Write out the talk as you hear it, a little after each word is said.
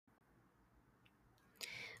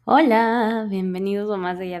Hola, bienvenidos a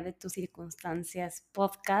Más allá de tus circunstancias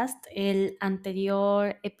podcast. El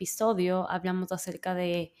anterior episodio hablamos acerca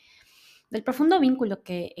del profundo vínculo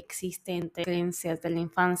que existe entre creencias de la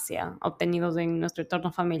infancia obtenidos en nuestro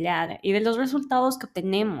entorno familiar y de los resultados que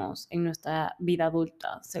obtenemos en nuestra vida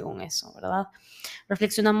adulta, según eso, ¿verdad?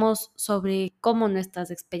 Reflexionamos sobre cómo nuestras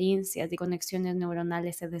experiencias y conexiones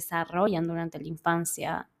neuronales se desarrollan durante la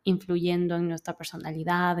infancia, influyendo en nuestra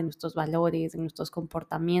personalidad, en nuestros valores, en nuestros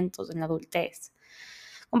comportamientos en la adultez.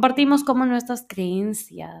 Compartimos cómo nuestras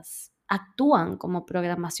creencias actúan como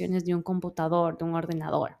programaciones de un computador, de un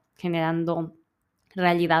ordenador, generando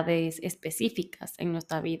realidades específicas en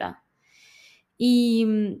nuestra vida. Y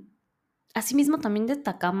asimismo también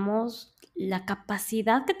destacamos la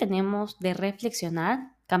capacidad que tenemos de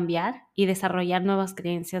reflexionar, cambiar y desarrollar nuevas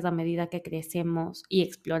creencias a medida que crecemos y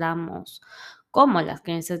exploramos cómo las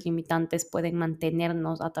creencias limitantes pueden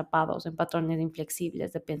mantenernos atrapados en patrones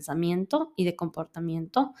inflexibles de pensamiento y de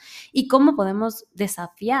comportamiento y cómo podemos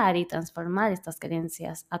desafiar y transformar estas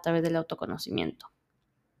creencias a través del autoconocimiento.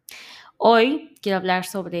 Hoy quiero hablar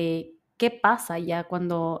sobre qué pasa ya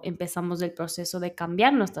cuando empezamos el proceso de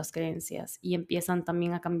cambiar nuestras creencias y empiezan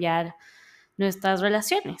también a cambiar nuestras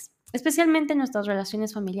relaciones, especialmente nuestras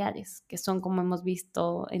relaciones familiares, que son, como hemos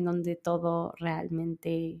visto, en donde todo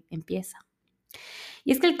realmente empieza.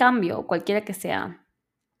 Y es que el cambio, cualquiera que sea,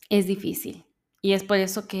 es difícil y es por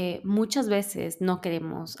eso que muchas veces no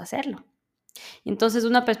queremos hacerlo. Entonces,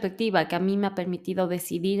 una perspectiva que a mí me ha permitido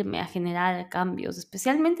decidirme a generar cambios,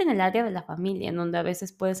 especialmente en el área de la familia, en donde a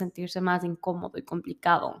veces puede sentirse más incómodo y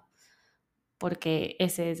complicado, porque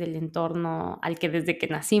ese es el entorno al que desde que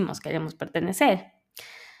nacimos queremos pertenecer.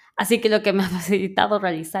 Así que lo que me ha facilitado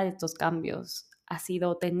realizar estos cambios ha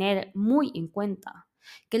sido tener muy en cuenta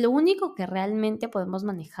que lo único que realmente podemos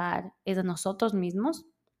manejar es a nosotros mismos,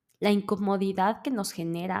 la incomodidad que nos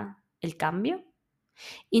genera el cambio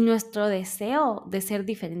y nuestro deseo de ser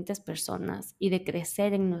diferentes personas y de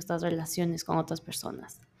crecer en nuestras relaciones con otras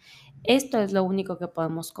personas. Esto es lo único que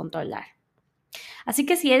podemos controlar. Así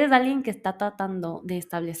que si eres alguien que está tratando de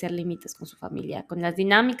establecer límites con su familia, con las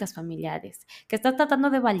dinámicas familiares, que estás tratando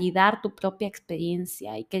de validar tu propia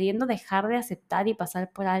experiencia y queriendo dejar de aceptar y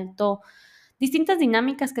pasar por alto distintas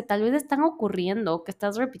dinámicas que tal vez están ocurriendo, que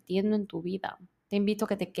estás repitiendo en tu vida. Te invito a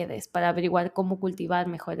que te quedes para averiguar cómo cultivar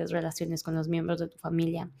mejores relaciones con los miembros de tu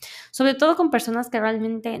familia, sobre todo con personas que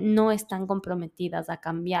realmente no están comprometidas a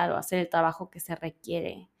cambiar o hacer el trabajo que se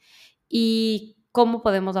requiere y cómo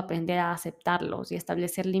podemos aprender a aceptarlos y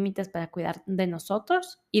establecer límites para cuidar de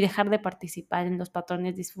nosotros y dejar de participar en los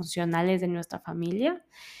patrones disfuncionales de nuestra familia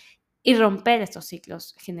y romper estos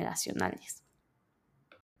ciclos generacionales.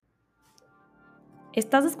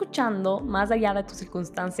 Estás escuchando Más allá de tus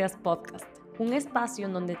circunstancias podcast, un espacio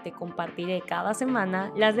en donde te compartiré cada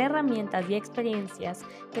semana las herramientas y experiencias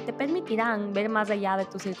que te permitirán ver más allá de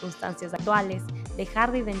tus circunstancias actuales,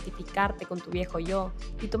 dejar de identificarte con tu viejo yo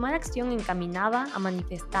y tomar acción encaminada a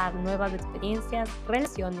manifestar nuevas experiencias,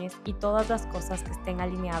 relaciones y todas las cosas que estén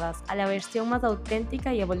alineadas a la versión más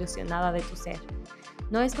auténtica y evolucionada de tu ser.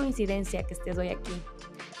 No es coincidencia que estés hoy aquí.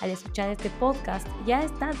 Al escuchar este podcast, ya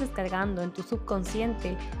estás descargando en tu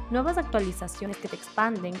subconsciente nuevas actualizaciones que te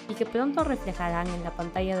expanden y que pronto reflejarán en la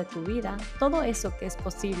pantalla de tu vida todo eso que es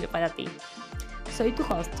posible para ti. Soy tu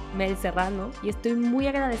host, Mel Serrano, y estoy muy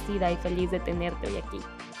agradecida y feliz de tenerte hoy aquí.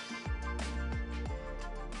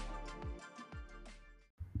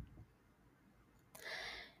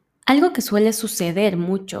 Algo que suele suceder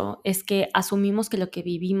mucho es que asumimos que lo que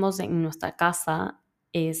vivimos en nuestra casa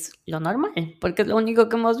es lo normal, porque es lo único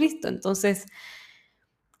que hemos visto. Entonces,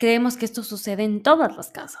 creemos que esto sucede en todas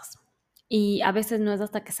las casas. Y a veces no es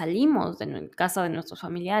hasta que salimos de casa de nuestros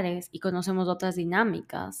familiares y conocemos otras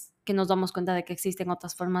dinámicas que nos damos cuenta de que existen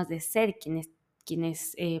otras formas de ser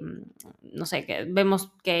no sé, que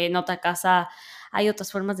vemos que en otra casa hay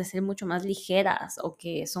otras formas de ser mucho más ligeras o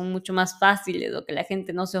que son mucho más fáciles o que la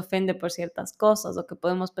gente no se ofende por ciertas cosas o que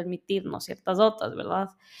podemos permitirnos ciertas otras, ¿verdad?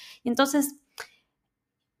 Y entonces,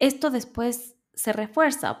 esto después se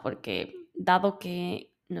refuerza porque dado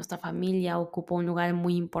que nuestra familia ocupa un lugar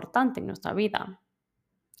muy importante en nuestra vida,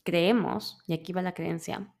 creemos, y aquí va la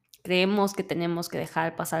creencia, creemos que tenemos que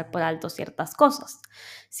dejar pasar por alto ciertas cosas,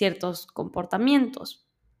 ciertos comportamientos,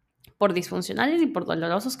 por disfuncionales y por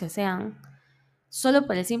dolorosos que sean, solo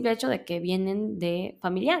por el simple hecho de que vienen de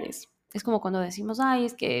familiares. Es como cuando decimos, ay,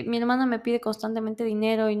 es que mi hermana me pide constantemente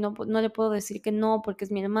dinero y no le puedo decir que no porque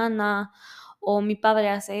es mi hermana, o mi padre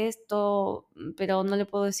hace esto, pero no le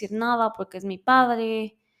puedo decir nada porque es mi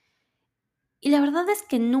padre. Y la verdad es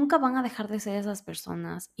que nunca van a dejar de ser esas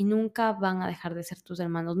personas y nunca van a dejar de ser tus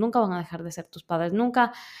hermanos, nunca van a dejar de ser tus padres,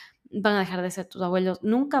 nunca van a dejar de ser tus abuelos,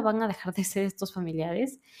 nunca van a dejar de ser estos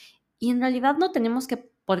familiares. Y en realidad no tenemos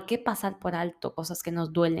por qué pasar por alto cosas que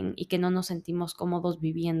nos duelen y que no nos sentimos cómodos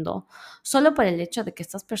viviendo, solo por el hecho de que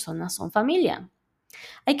estas personas son familia.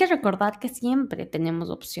 Hay que recordar que siempre tenemos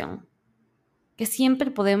opción, que siempre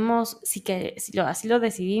podemos, así lo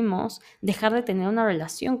decidimos, dejar de tener una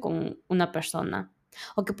relación con una persona,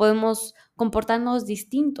 o que podemos comportarnos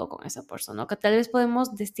distinto con esa persona, o que tal vez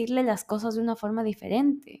podemos decirle las cosas de una forma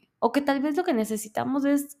diferente, o que tal vez lo que necesitamos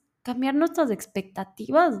es cambiar nuestras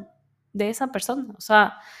expectativas de esa persona, o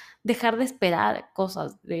sea, dejar de esperar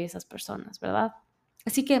cosas de esas personas, ¿verdad?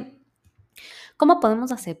 Así que ¿cómo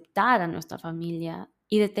podemos aceptar a nuestra familia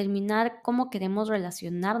y determinar cómo queremos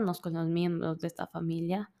relacionarnos con los miembros de esta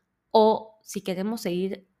familia? O si queremos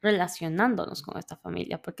seguir relacionándonos con esta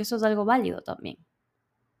familia, porque eso es algo válido también.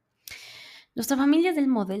 Nuestra familia es el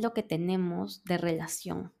modelo que tenemos de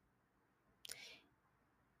relación.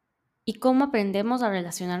 Y cómo aprendemos a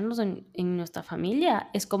relacionarnos en nuestra familia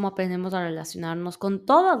es cómo aprendemos a relacionarnos con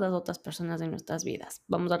todas las otras personas de nuestras vidas.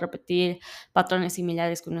 Vamos a repetir patrones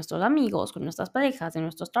similares con nuestros amigos, con nuestras parejas, en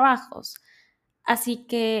nuestros trabajos. Así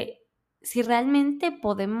que si realmente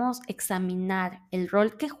podemos examinar el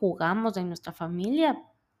rol que jugamos en nuestra familia,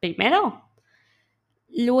 primero,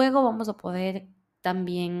 luego vamos a poder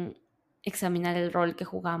también examinar el rol que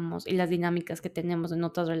jugamos y las dinámicas que tenemos en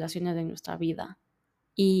otras relaciones de nuestra vida.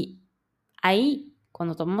 Y ahí,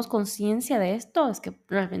 cuando tomamos conciencia de esto, es que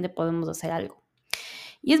realmente podemos hacer algo.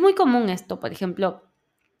 Y es muy común esto, por ejemplo,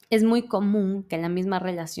 es muy común que la misma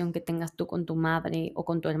relación que tengas tú con tu madre o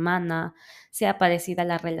con tu hermana sea parecida a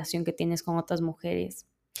la relación que tienes con otras mujeres.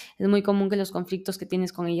 Es muy común que los conflictos que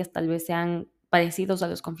tienes con ellas tal vez sean parecidos a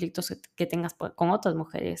los conflictos que tengas con otras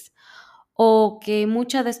mujeres. O que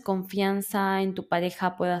mucha desconfianza en tu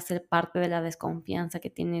pareja pueda ser parte de la desconfianza que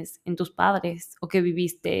tienes en tus padres o que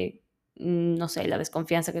viviste, no sé, la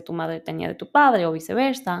desconfianza que tu madre tenía de tu padre o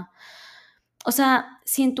viceversa. O sea,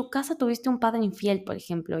 si en tu casa tuviste un padre infiel, por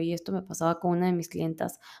ejemplo, y esto me pasaba con una de mis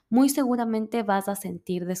clientas, muy seguramente vas a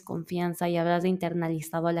sentir desconfianza y habrás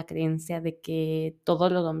internalizado la creencia de que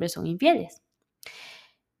todos los hombres son infieles.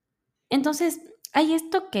 Entonces, hay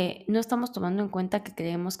esto que no estamos tomando en cuenta, que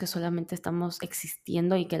creemos que solamente estamos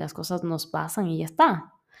existiendo y que las cosas nos pasan y ya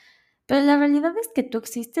está. Pero la realidad es que tú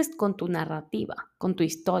existes con tu narrativa, con tu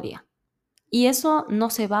historia. Y eso no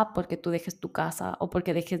se va porque tú dejes tu casa o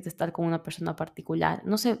porque dejes de estar con una persona particular.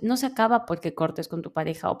 No se acaba porque cortes con tu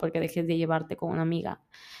pareja o porque dejes de llevarte con una amiga.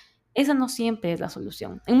 Esa no siempre es la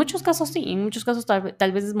solución. En muchos casos sí, en muchos casos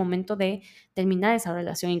tal vez es momento de terminar esa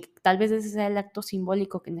relación y tal vez ese sea el acto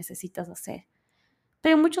simbólico que necesitas hacer.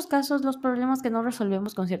 Pero en muchos casos los problemas que no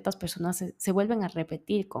resolvemos con ciertas personas se vuelven a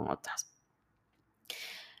repetir con otras.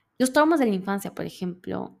 Los traumas de la infancia, por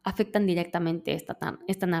ejemplo, afectan directamente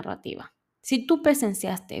esta narrativa. Si tú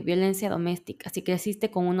presenciaste violencia doméstica, si creciste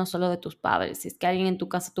con uno solo de tus padres, si es que alguien en tu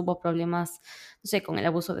casa tuvo problemas, no sé, con el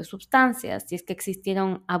abuso de sustancias, si es que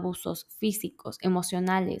existieron abusos físicos,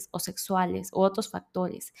 emocionales o sexuales u otros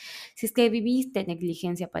factores, si es que viviste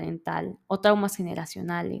negligencia parental o traumas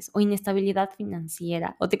generacionales o inestabilidad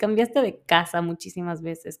financiera o te cambiaste de casa muchísimas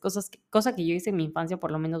veces, cosa que yo hice en mi infancia por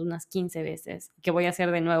lo menos unas 15 veces, que voy a hacer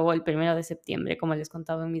de nuevo el 1 de septiembre, como les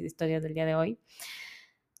contaba en mis historias del día de hoy.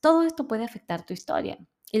 Todo esto puede afectar tu historia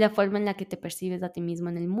y la forma en la que te percibes a ti mismo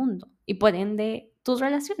en el mundo y por ende tus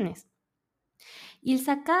relaciones. Y el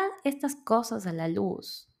sacar estas cosas a la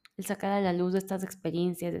luz, el sacar a la luz de estas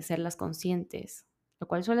experiencias, de hacerlas conscientes, lo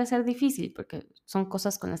cual suele ser difícil porque son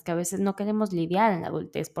cosas con las que a veces no queremos lidiar en la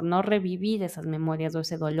adultez por no revivir esas memorias o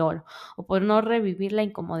ese dolor o por no revivir la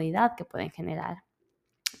incomodidad que pueden generar.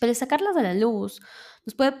 Pero el sacarlas a la luz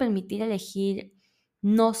nos puede permitir elegir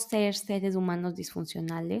no ser seres humanos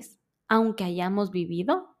disfuncionales, aunque hayamos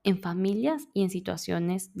vivido en familias y en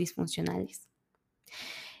situaciones disfuncionales.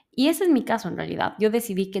 Y ese es mi caso en realidad. Yo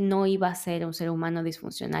decidí que no iba a ser un ser humano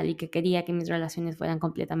disfuncional y que quería que mis relaciones fueran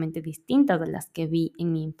completamente distintas de las que vi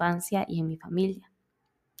en mi infancia y en mi familia.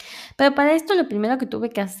 Pero para esto lo primero que tuve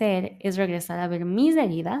que hacer es regresar a ver mis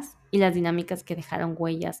heridas y las dinámicas que dejaron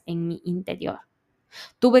huellas en mi interior.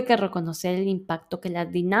 Tuve que reconocer el impacto que las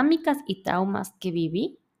dinámicas y traumas que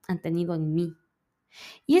viví han tenido en mí.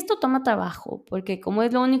 Y esto toma trabajo porque como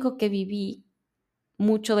es lo único que viví,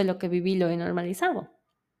 mucho de lo que viví lo he normalizado.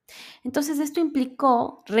 Entonces esto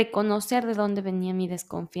implicó reconocer de dónde venía mi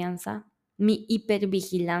desconfianza, mi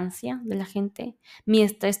hipervigilancia de la gente, mi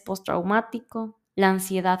estrés postraumático, la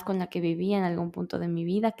ansiedad con la que vivía en algún punto de mi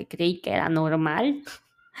vida que creí que era normal.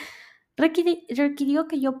 requirió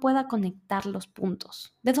que yo pueda conectar los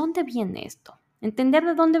puntos. ¿De dónde viene esto? Entender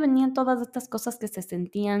de dónde venían todas estas cosas que se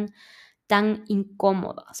sentían tan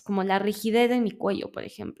incómodas, como la rigidez en mi cuello, por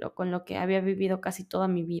ejemplo, con lo que había vivido casi toda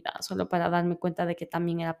mi vida, solo para darme cuenta de que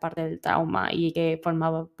también era parte del trauma y que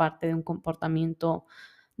formaba parte de un comportamiento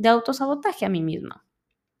de autosabotaje a mí misma.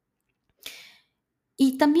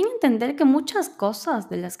 Y también entender que muchas cosas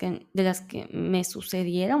de las que me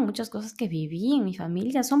sucedieron, muchas cosas que viví en mi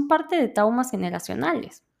familia, son parte de traumas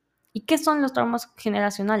generacionales. ¿Y qué son los traumas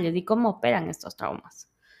generacionales y cómo operan estos traumas?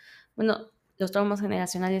 Bueno, los traumas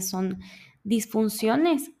generacionales son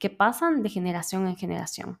disfunciones que pasan de generación en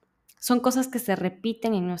generación. Son cosas que se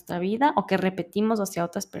repiten en nuestra vida o que repetimos hacia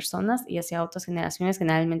otras personas y hacia otras generaciones.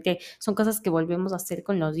 Generalmente son cosas que volvemos a hacer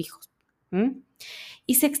con los hijos. ¿Mm?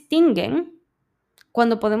 Y se extinguen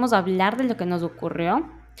cuando podemos hablar de lo que nos ocurrió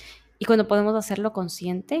y cuando podemos hacerlo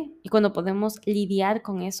consciente y cuando podemos lidiar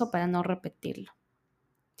con eso para no repetirlo.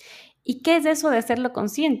 ¿Y qué es eso de hacerlo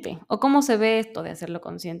consciente? ¿O cómo se ve esto de hacerlo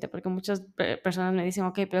consciente? Porque muchas personas me dicen,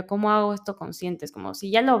 ok, pero ¿cómo hago esto consciente? Es como si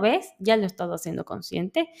ya lo ves, ya lo estás haciendo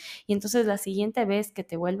consciente. Y entonces la siguiente vez que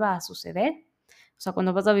te vuelva a suceder, o sea,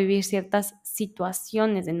 cuando vas a vivir ciertas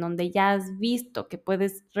situaciones en donde ya has visto que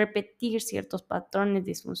puedes repetir ciertos patrones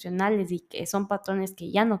disfuncionales y que son patrones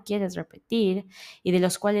que ya no quieres repetir y de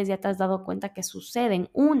los cuales ya te has dado cuenta que suceden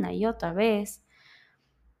una y otra vez,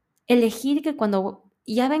 elegir que cuando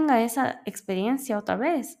ya venga esa experiencia otra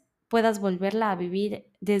vez, puedas volverla a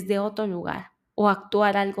vivir desde otro lugar o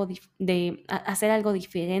actuar hacer algo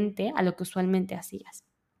diferente a lo que usualmente hacías.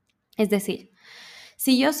 Es decir,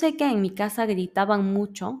 si yo sé que en mi casa gritaban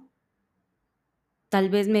mucho, tal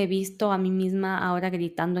vez me he visto a mí misma ahora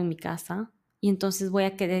gritando en mi casa y entonces voy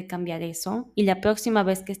a querer cambiar eso. Y la próxima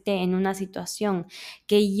vez que esté en una situación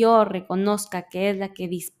que yo reconozca que es la que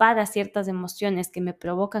dispara ciertas emociones que me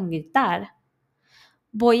provocan gritar,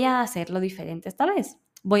 voy a hacerlo diferente esta vez.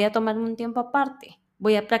 Voy a tomarme un tiempo aparte.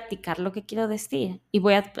 Voy a practicar lo que quiero decir y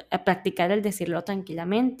voy a practicar el decirlo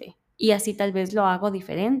tranquilamente. Y así tal vez lo hago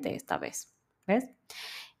diferente esta vez. ¿Ves?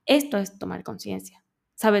 Esto es tomar conciencia.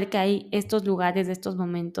 Saber que hay estos lugares, estos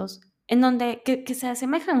momentos en donde que se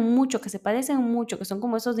asemejan mucho, que se parecen mucho, que son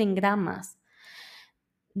como esos engramas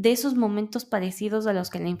de esos momentos parecidos a los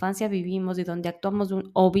que en la infancia vivimos y donde actuamos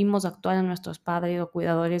o vimos actuar a nuestros padres o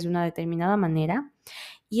cuidadores de una determinada manera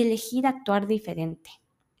y elegir actuar diferente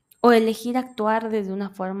o elegir actuar desde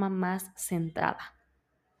una forma más centrada.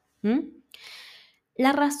 ¿Mm?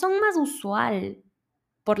 La razón más usual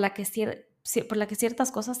por la que, por la que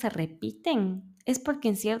ciertas cosas se repiten es porque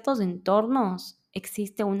en ciertos entornos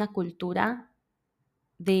existe una cultura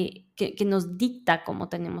que nos dicta cómo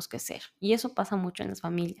tenemos que ser. Y eso pasa mucho en las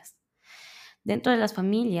familias. Dentro de las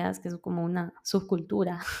familias, que es como una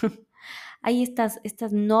subcultura, hay estas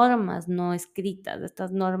normas no escritas,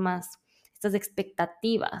 estas normas, estas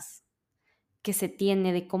expectativas que se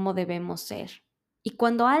tiene de cómo debemos ser. Y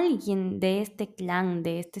cuando alguien de este clan,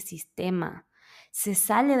 de este sistema, se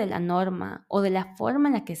sale de la norma o de la forma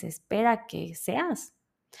en la que se espera que seas,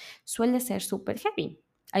 suele ser súper heavy.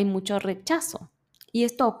 Hay mucho rechazo. Y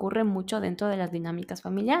esto ocurre mucho dentro de las dinámicas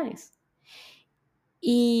familiares.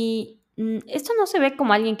 Y esto no se ve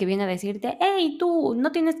como alguien que viene a decirte, hey, tú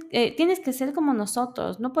no tienes que ser como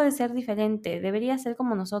nosotros, no puedes ser diferente, deberías ser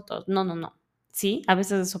como nosotros. No, no, no. Sí, a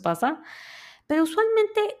veces eso pasa, pero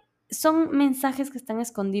usualmente son mensajes que están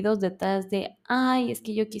escondidos detrás de, ay, es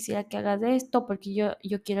que yo quisiera que hagas esto porque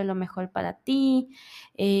yo quiero lo mejor para ti,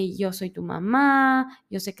 yo soy tu mamá,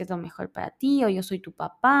 yo sé que es lo mejor para ti, o yo soy tu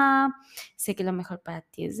papá, sé que lo mejor para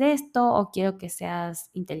ti es esto, o quiero que seas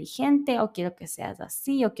inteligente, o quiero que seas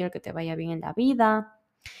así, o quiero que te vaya bien en la vida.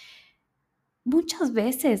 Muchas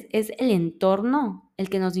veces es el entorno el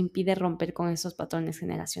que nos impide romper con esos patrones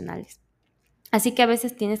generacionales. Así que a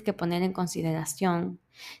veces tienes que poner en consideración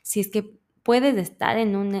si es que puedes estar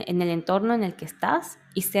en el entorno en el que estás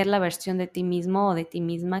y ser la versión de ti mismo o de ti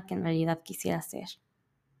misma que en realidad quisieras ser.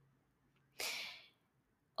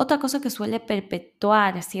 Otra cosa que suele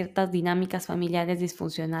perpetuar ciertas dinámicas familiares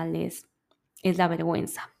disfuncionales es la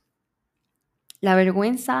vergüenza. La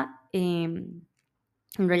vergüenza en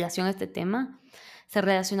relación a este tema se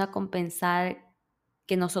relaciona con pensar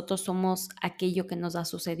que nosotros somos aquello que nos ha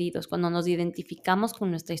sucedido, es cuando nos identificamos con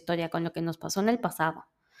nuestra historia, con lo que nos pasó en el pasado.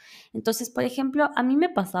 Entonces, por ejemplo, a mí me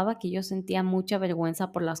pasaba que yo sentía mucha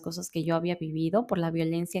vergüenza por las cosas que yo había vivido, por la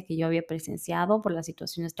violencia que yo había presenciado, por las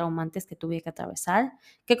situaciones traumantes que tuve que atravesar,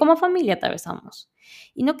 que como familia atravesamos.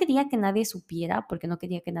 Y no quería que nadie supiera, porque no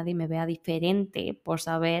quería que nadie me vea diferente por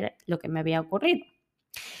saber lo que me había ocurrido.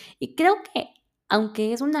 Y creo que,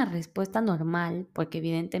 aunque es una respuesta normal, porque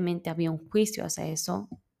evidentemente había un juicio hacia eso,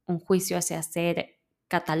 un juicio hacia ser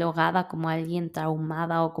catalogada como alguien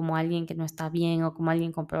traumada o como alguien que no está bien o como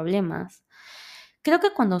alguien con problemas. Creo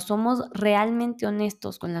que cuando somos realmente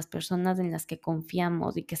honestos con las personas en las que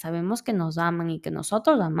confiamos y que sabemos que nos aman y que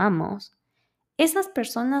nosotros amamos, esas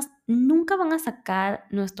personas nunca van a sacar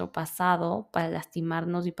nuestro pasado para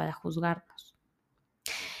lastimarnos y para juzgarnos.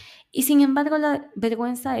 Y sin embargo, la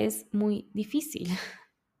vergüenza es muy difícil.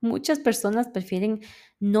 Muchas personas prefieren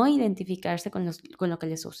no identificarse con lo que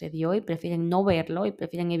les sucedió y prefieren no verlo y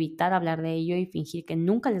prefieren evitar hablar de ello y fingir que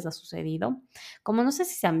nunca les ha sucedido. Como no sé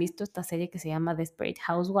si se han visto esta serie que se llama Desperate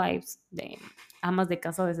Housewives, de amas de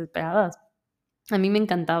casa desesperadas. A mí me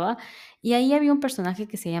encantaba. Y ahí había un personaje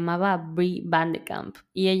que se llamaba Brie Vandekamp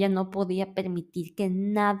y ella no podía permitir que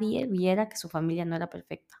nadie viera que su familia no era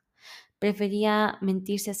perfecta. Prefería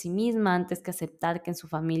mentirse a sí misma antes que aceptar que en su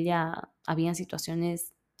familia habían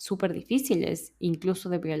situaciones súper difíciles, incluso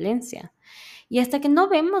de violencia. Y hasta que no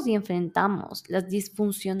vemos y enfrentamos las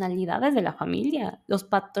disfuncionalidades de la familia, los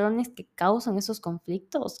patrones que causan esos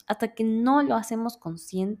conflictos, hasta que no lo hacemos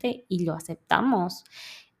consciente y lo aceptamos,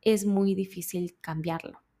 es muy difícil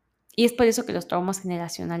cambiarlo. Y es por eso que los traumas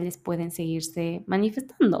generacionales pueden seguirse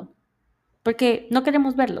manifestando, porque no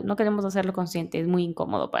queremos verlo, no queremos hacerlo consciente, es muy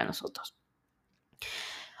incómodo para nosotros.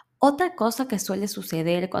 Otra cosa que suele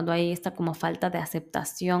suceder cuando hay esta como falta de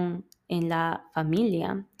aceptación en la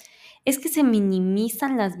familia es que se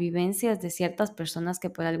minimizan las vivencias de ciertas personas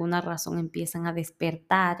que por alguna razón empiezan a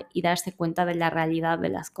despertar y darse cuenta de la realidad de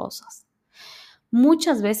las cosas.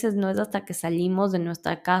 Muchas veces no es hasta que salimos de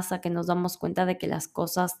nuestra casa que nos damos cuenta de que las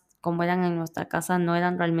cosas como eran en nuestra casa no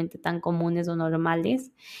eran realmente tan comunes o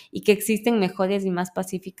normales y que existen mejores y más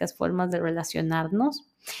pacíficas formas de relacionarnos.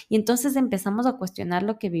 Y entonces empezamos a cuestionar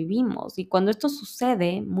lo que vivimos. Y cuando esto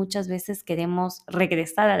sucede, muchas veces queremos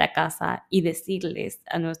regresar a la casa y decirles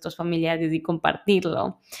a nuestros familiares y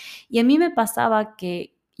compartirlo. Y a mí me pasaba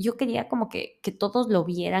que yo quería como que todos lo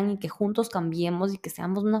vieran y que juntos cambiemos y que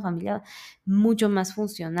seamos una familia mucho más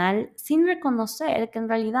funcional, sin reconocer que en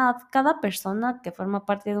realidad cada persona que forma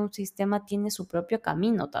parte de un sistema tiene su propio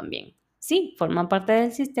camino también. Sí, forman parte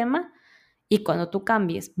del sistema y cuando tú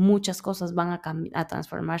cambies, muchas cosas van a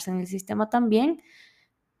transformarse en el sistema también,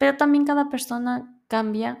 pero también cada persona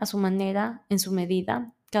cambia a su manera, en su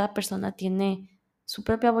medida. Cada persona tiene su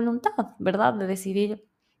propia voluntad, ¿verdad? De decidir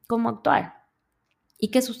cómo actuar. ¿Y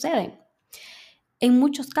qué sucede? En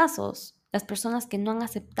muchos casos, las personas que no han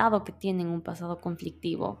aceptado que tienen un pasado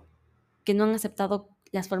conflictivo, que no han aceptado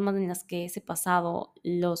las formas en las que ese pasado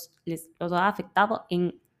los ha afectado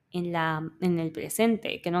en el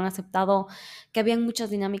presente, que no han aceptado que habían muchas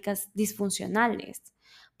dinámicas disfuncionales,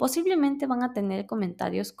 posiblemente van a tener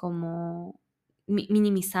comentarios como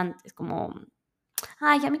minimizantes, como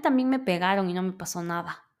ay, a mí también me pegaron y no me pasó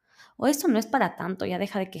nada. O eso no es para tanto, ya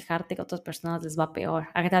deja de quejarte que a otras personas les va peor.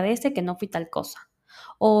 Agradece que no fui tal cosa.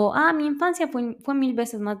 O, mi infancia fue 1000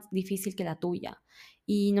 veces más difícil que la tuya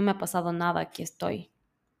y no me ha pasado nada, aquí estoy.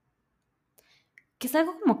 Que es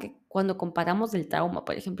algo como que cuando comparamos el trauma,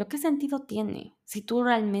 por ejemplo, ¿qué sentido tiene si tú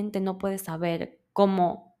realmente no puedes saber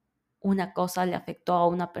cómo una cosa le afectó a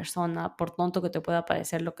una persona, por tonto que te pueda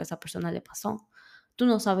parecer lo que a esa persona le pasó? Tú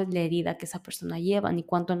no sabes la herida que esa persona lleva, ni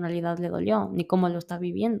cuánto en realidad le dolió, ni cómo lo está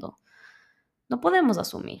viviendo. No podemos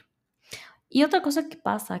asumir. Y otra cosa que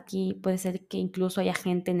pasa aquí puede ser que incluso haya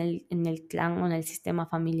gente en el clan o en el sistema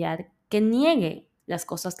familiar que niegue las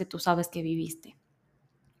cosas que tú sabes que viviste.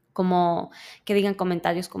 Como que digan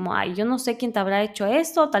comentarios como, ay, yo no sé quién te habrá hecho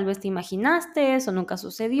esto, tal vez te imaginaste, eso nunca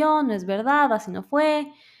sucedió, no es verdad, así no fue.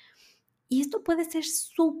 Y esto puede ser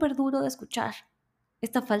súper duro de escuchar.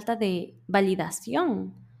 Esta falta de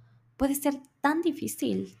validación puede ser tan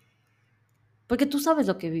difícil porque tú sabes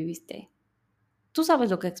lo que viviste, tú sabes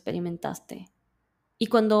lo que experimentaste. Y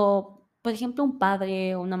cuando, por ejemplo, un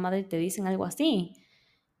padre o una madre te dicen algo así,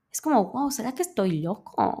 es como, wow, ¿será que estoy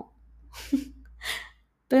loco?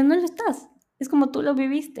 Pero no lo estás, es como tú lo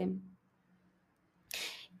viviste.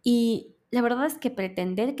 Y la verdad es que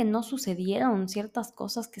pretender que no sucedieron ciertas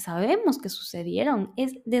cosas que sabemos que sucedieron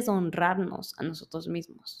es deshonrarnos a nosotros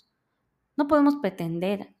mismos. No podemos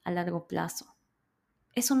pretender a largo plazo.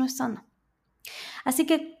 Eso no es sano. Así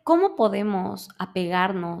que, ¿cómo podemos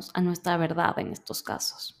apegarnos a nuestra verdad en estos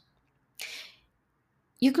casos?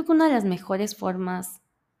 Yo creo que una de las mejores formas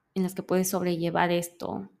en las que puedes sobrellevar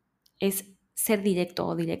esto es ser directo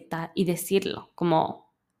o directa y decirlo,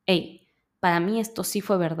 como, hey, para mí esto sí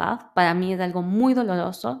fue verdad, para mí es algo muy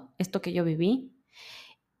doloroso, esto que yo viví,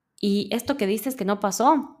 y esto que dices que no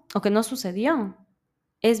pasó o que no sucedió,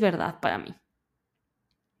 es verdad para mí.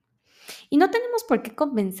 Y no tenemos por qué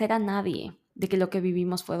convencer a nadie de que lo que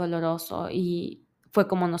vivimos fue doloroso y fue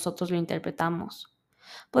como nosotros lo interpretamos.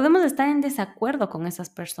 Podemos estar en desacuerdo con esas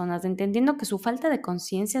personas, entendiendo que su falta de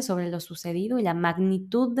conciencia sobre lo sucedido y la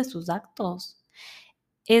magnitud de sus actos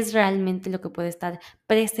es realmente lo que puede estar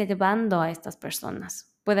preservando a estas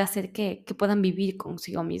personas. Puede hacer que puedan vivir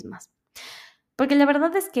consigo mismas. Porque la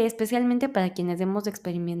verdad es que especialmente para quienes hemos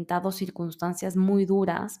experimentado circunstancias muy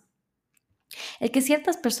duras, el que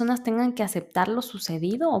ciertas personas tengan que aceptar lo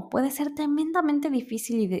sucedido puede ser tremendamente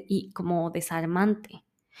difícil y como desarmante.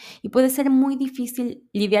 Y puede ser muy difícil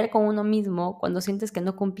lidiar con uno mismo cuando sientes que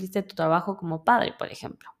no cumpliste tu trabajo como padre, por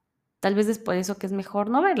ejemplo. Tal vez es por eso que es mejor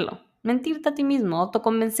no verlo, mentirte a ti mismo,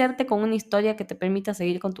 autoconvencerte con una historia que te permita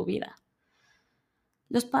seguir con tu vida.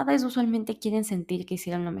 Los padres usualmente quieren sentir que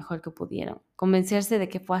hicieron lo mejor que pudieron. Convencerse de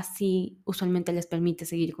que fue así usualmente les permite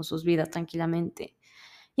seguir con sus vidas tranquilamente.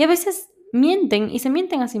 Y a veces mienten y se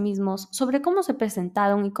mienten a sí mismos sobre cómo se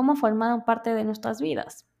presentaron y cómo formaron parte de nuestras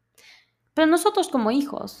vidas. Pero nosotros como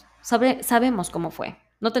hijos sabemos cómo fue.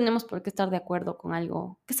 No tenemos por qué estar de acuerdo con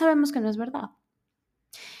algo que sabemos que no es verdad.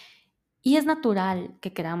 Y es natural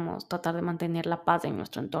que queramos tratar de mantener la paz en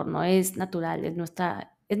nuestro entorno. Es natural, es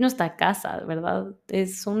nuestra casa, ¿verdad?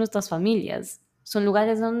 Son nuestras familias. Son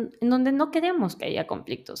lugares en donde no queremos que haya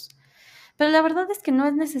conflictos. Pero la verdad es que no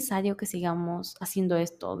es necesario que sigamos haciendo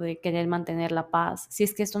esto de querer mantener la paz si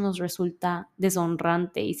es que esto nos resulta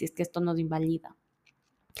deshonrante y si es que esto nos invalida.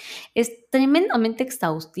 Es tremendamente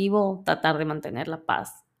exhaustivo tratar de mantener la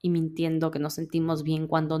paz y mintiendo que nos sentimos bien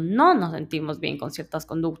cuando no nos sentimos bien con ciertas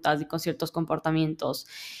conductas y con ciertos comportamientos.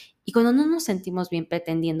 Y cuando no nos sentimos bien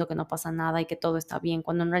pretendiendo que no pasa nada y que todo está bien,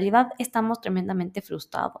 cuando en realidad estamos tremendamente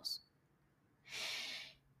frustrados.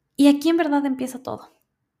 Y aquí en verdad empieza todo.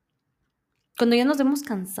 Cuando ya nos hemos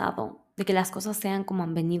cansado de que las cosas sean como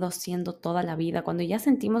han venido siendo toda la vida, cuando ya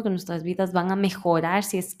sentimos que nuestras vidas van a mejorar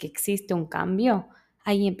si es que existe un cambio,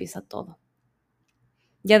 ahí empieza todo.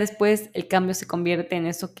 Ya después el cambio se convierte en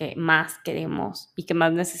eso que más queremos y que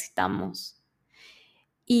más necesitamos.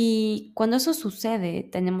 Y cuando eso sucede,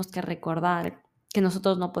 tenemos que recordar que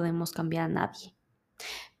nosotros no podemos cambiar a nadie,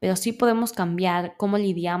 pero sí podemos cambiar cómo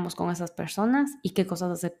lidiamos con esas personas y qué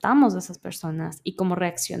cosas aceptamos de esas personas y cómo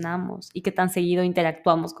reaccionamos y qué tan seguido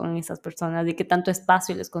interactuamos con esas personas y qué tanto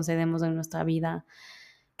espacio les concedemos en nuestra vida,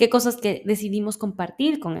 qué cosas que decidimos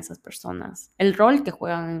compartir con esas personas, el rol que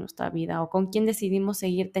juegan en nuestra vida o con quién decidimos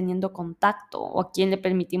seguir teniendo contacto o a quién le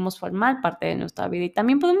permitimos formar parte de nuestra vida. Y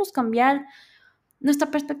también podemos cambiar nuestra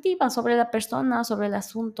perspectiva sobre la persona, sobre el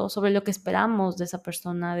asunto, sobre lo que esperamos de esa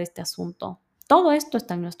persona, de este asunto. Todo esto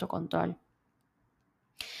está en nuestro control.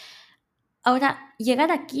 Ahora,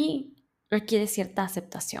 llegar aquí requiere cierta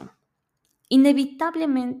aceptación.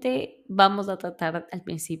 Inevitablemente vamos a tratar al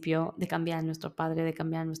principio de cambiar a nuestro padre, de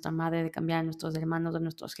cambiar a nuestra madre, de cambiar a nuestros hermanos, a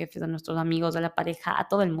nuestros jefes, a nuestros amigos, a la pareja, a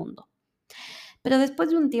todo el mundo. Pero después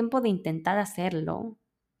de un tiempo de intentar hacerlo,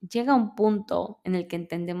 llega un punto en el que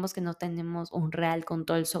entendemos que no tenemos un real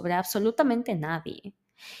control sobre absolutamente nadie.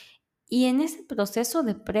 Y en ese proceso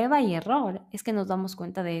de prueba y error es que nos damos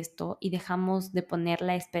cuenta de esto y dejamos de poner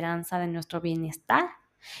la esperanza de nuestro bienestar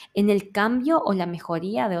en el cambio o la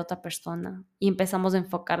mejoría de otra persona y empezamos a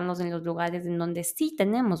enfocarnos en los lugares en donde sí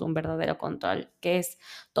tenemos un verdadero control, que es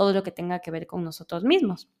todo lo que tenga que ver con nosotros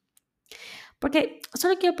mismos. Porque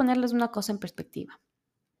solo quiero ponerles una cosa en perspectiva.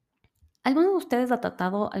 ¿Alguno de ustedes ha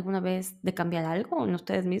tratado alguna vez de cambiar algo en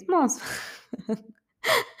ustedes mismos?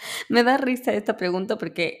 Me da risa esta pregunta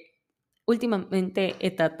porque últimamente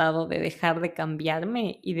he tratado de dejar de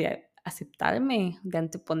cambiarme y de aceptarme, de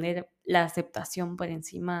anteponer la aceptación por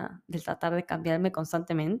encima del tratar de cambiarme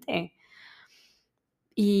constantemente.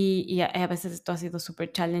 Y a veces esto ha sido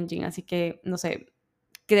súper challenging, así que, no sé,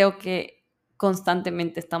 creo que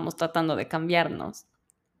constantemente estamos tratando de cambiarnos.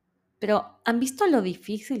 Pero ¿han visto lo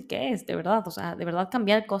difícil que es, de verdad? O sea, de verdad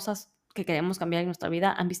cambiar cosas que queremos cambiar en nuestra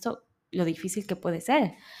vida, ¿han visto lo difícil que puede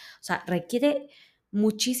ser? O sea, requiere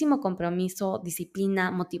muchísimo compromiso,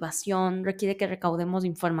 disciplina, motivación, requiere que recaudemos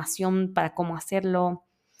información para cómo hacerlo.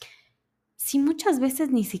 Si muchas veces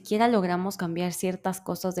ni siquiera logramos cambiar ciertas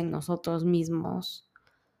cosas en nosotros mismos,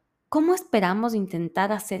 ¿cómo esperamos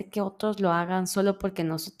intentar hacer que otros lo hagan solo porque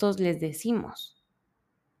nosotros les decimos?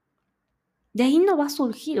 De ahí no va a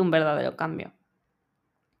surgir un verdadero cambio.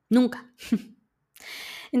 Nunca.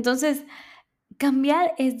 Entonces,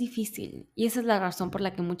 cambiar es difícil y esa es la razón por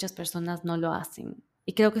la que muchas personas no lo hacen.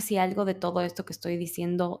 Y creo que si algo de todo esto que estoy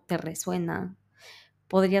diciendo te resuena,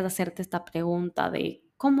 podrías hacerte esta pregunta de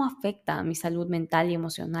cómo afecta a mi salud mental y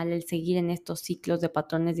emocional el seguir en estos ciclos de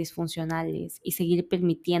patrones disfuncionales y seguir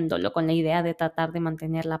permitiéndolo con la idea de tratar de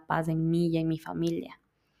mantener la paz en mí y en mi familia.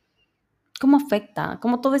 ¿Cómo afecta?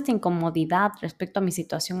 ¿Cómo toda esta incomodidad respecto a mi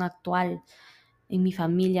situación actual en mi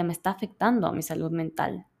familia me está afectando a mi salud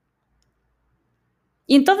mental.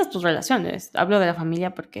 Y en todas tus relaciones, hablo de la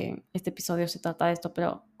familia porque este episodio se trata de esto,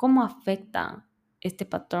 pero ¿cómo afecta este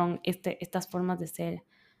patrón, estas formas de ser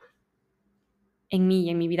en mí y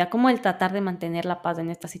en mi vida? ¿Cómo el tratar de mantener la paz en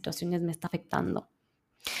estas situaciones me está afectando?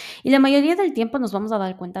 Y la mayoría del tiempo nos vamos a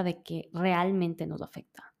dar cuenta de que realmente nos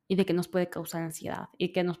afecta y de que nos puede causar ansiedad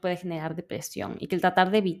y que nos puede generar depresión y que el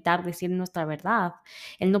tratar de evitar decir nuestra verdad,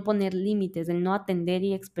 el no poner límites, el no atender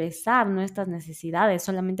y expresar nuestras necesidades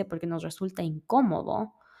solamente porque nos resulta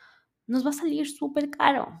incómodo, nos va a salir súper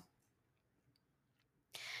caro.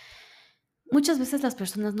 Muchas veces las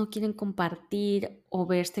personas no quieren compartir o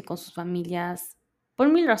verse con sus familias por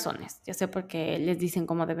mil razones, ya sea porque les dicen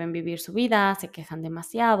cómo deben vivir su vida, se quejan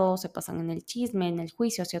demasiado, se pasan en el chisme, en el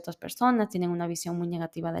juicio hacia otras personas, tienen una visión muy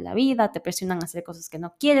negativa de la vida, te presionan a hacer cosas que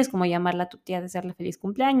no quieres, como llamarle a tu tía a desearle feliz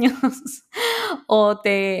cumpleaños, o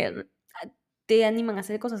te animan a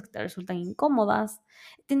hacer cosas que te resultan incómodas.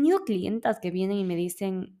 He tenido clientas que vienen y me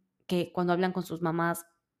dicen que cuando hablan con sus mamás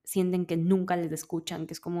sienten que nunca les escuchan,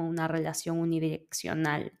 que es como una relación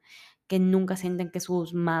unidireccional, que nunca sienten que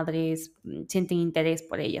sus madres sienten interés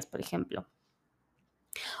por ellas, por ejemplo.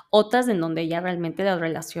 Otras en donde ya realmente las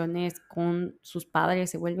relaciones con sus padres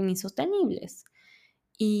se vuelven insostenibles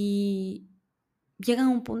y llegan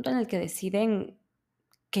a un punto en el que deciden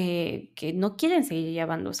que no quieren seguir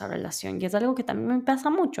llevando esa relación. Y es algo que también me pasa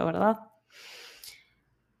mucho, ¿verdad?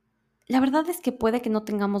 La verdad es que puede que no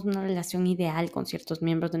tengamos una relación ideal con ciertos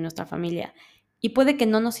miembros de nuestra familia y puede que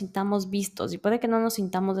no nos sintamos vistos y puede que no nos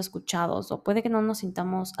sintamos escuchados o puede que no nos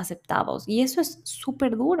sintamos aceptados y eso es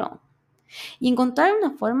súper duro. Y encontrar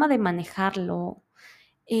una forma de manejarlo,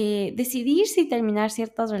 decidir si terminar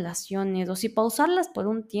ciertas relaciones o si pausarlas por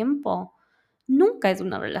un tiempo, nunca es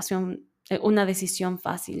una decisión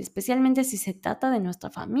fácil, especialmente si se trata de nuestra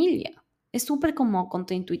familia. Es súper como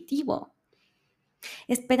contraintuitivo.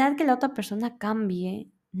 Esperar que la otra persona cambie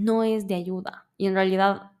no es de ayuda. Y en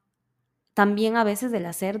realidad también a veces el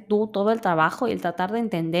hacer tú todo el trabajo y el tratar de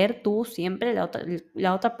entender tú siempre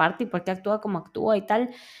la otra parte y por qué actúa como actúa y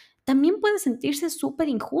tal, también puede sentirse súper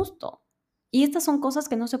injusto. Y estas son cosas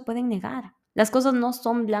que no se pueden negar. Las cosas no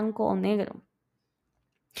son blanco o negro.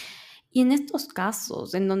 Y en estos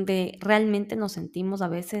casos, en donde realmente nos sentimos a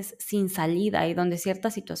veces sin salida y donde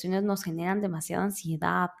ciertas situaciones nos generan demasiada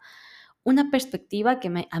ansiedad, una perspectiva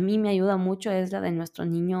que a mí me ayuda mucho es la de nuestro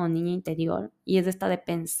niño o niña interior y es esta de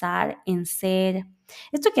pensar en ser,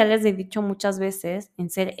 esto que ya les he dicho muchas veces,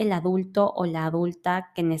 en ser el adulto o la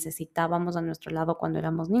adulta que necesitábamos a nuestro lado cuando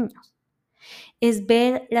éramos niños. Es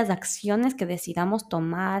ver las acciones que decidamos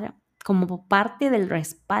tomar como parte del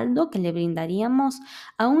respaldo que le brindaríamos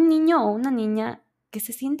a un niño o una niña que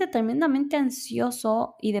se siente tremendamente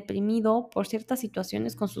ansioso y deprimido por ciertas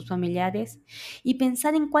situaciones con sus familiares y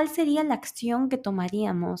pensar en cuál sería la acción que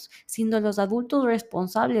tomaríamos siendo los adultos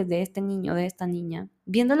responsables de este niño, de esta niña,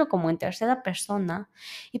 viéndolo como en tercera persona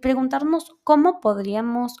y preguntarnos cómo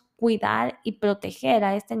podríamos cuidar y proteger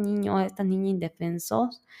a este niño o a esta niña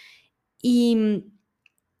indefensos y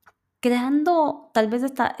creando tal vez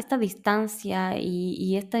esta distancia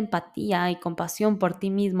y esta empatía y compasión por ti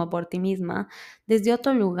mismo, por ti misma, desde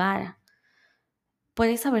otro lugar, por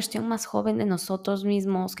esa versión más joven de nosotros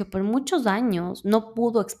mismos que por muchos años no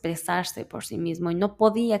pudo expresarse por sí mismo y no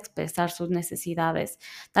podía expresar sus necesidades,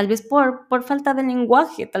 tal vez por falta de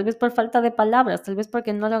lenguaje, tal vez por falta de palabras, tal vez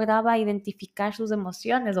porque no lograba identificar sus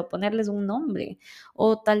emociones o ponerles un nombre,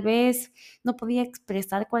 o tal vez no podía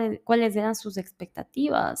expresar cuáles eran sus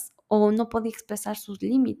expectativas o no podía expresar sus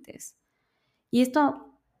límites. Y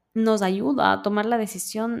esto nos ayuda a tomar la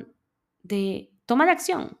decisión de tomar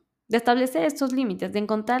acción, de establecer estos límites, de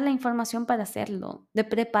encontrar la información para hacerlo, de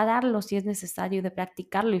prepararlo si es necesario, de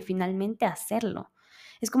practicarlo y finalmente hacerlo.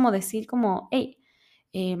 Es como decir como, hey,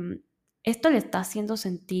 esto le está haciendo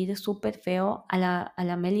sentir súper feo a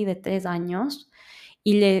la Meli de 3 años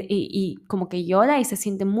y como que llora y se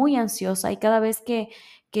siente muy ansiosa y cada vez que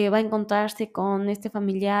va a encontrarse con este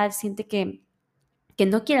familiar siente que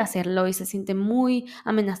no quiere hacerlo y se siente muy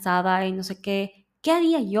amenazada y no sé qué. ¿Qué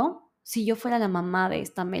haría yo si yo fuera la mamá de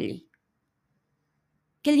esta Meli?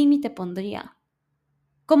 ¿Qué límite pondría?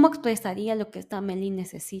 ¿Cómo expresaría lo que esta Meli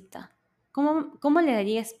necesita? ¿Cómo le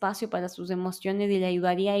daría espacio para sus emociones y le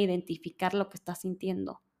ayudaría a identificar lo que está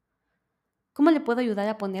sintiendo? ¿Cómo le puedo ayudar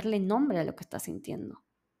a ponerle nombre a lo que está sintiendo?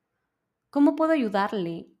 ¿Cómo puedo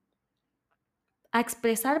ayudarle a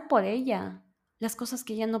expresar por ella las cosas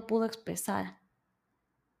que ella no pudo expresar?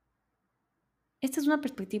 Esta es una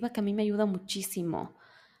perspectiva que a mí me ayuda muchísimo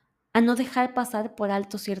a no dejar pasar por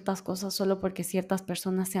alto ciertas cosas solo porque ciertas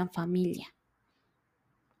personas sean familia.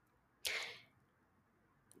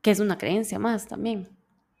 que es una creencia más también.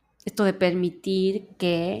 Esto de permitir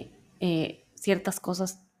que ciertas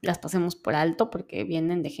cosas las pasemos por alto porque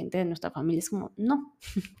vienen de gente de nuestra familia. Es como, no,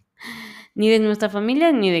 ni de nuestra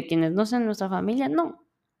familia, ni de quienes no sean nuestra familia, no.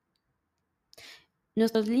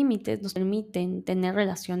 Nuestros límites nos permiten tener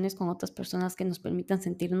relaciones con otras personas que nos permitan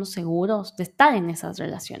sentirnos seguros de estar en esas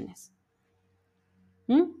relaciones.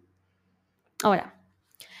 ¿Mm? Ahora,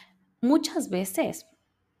 muchas veces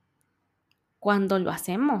cuando lo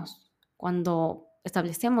hacemos, cuando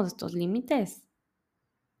establecemos estos límites,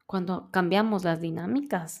 cuando cambiamos las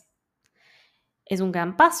dinámicas, es un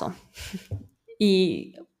gran paso.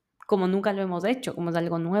 Y como nunca lo hemos hecho, como es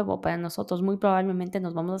algo nuevo para nosotros, muy probablemente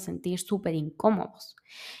nos vamos a sentir súper incómodos.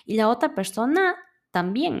 Y la otra persona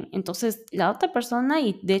también. Entonces, la otra persona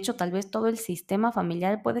y de hecho tal vez todo el sistema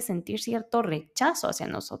familiar puede sentir cierto rechazo hacia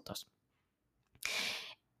nosotros.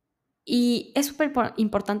 Y es súper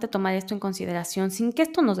importante tomar esto en consideración sin que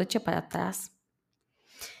esto nos eche para atrás.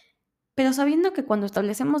 Pero sabiendo que cuando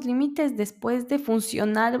establecemos límites después de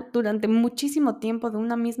funcionar durante muchísimo tiempo de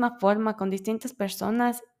una misma forma con distintas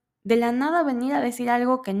personas, de la nada venir a decir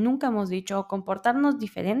algo que nunca hemos dicho o comportarnos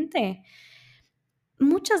diferente,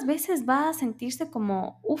 muchas veces va a sentirse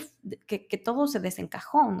como, que todo se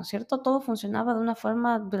desencajó, ¿no es cierto? Todo funcionaba de una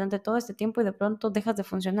forma durante todo este tiempo y de pronto dejas de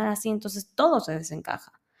funcionar así, entonces todo se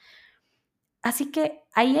desencaja. Así que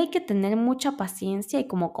ahí hay que tener mucha paciencia y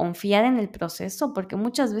como confiar en el proceso, porque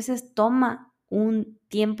muchas veces toma un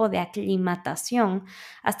tiempo de aclimatación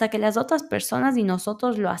hasta que las otras personas y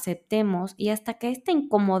nosotros lo aceptemos y hasta que esta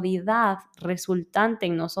incomodidad resultante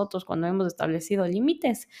en nosotros cuando hemos establecido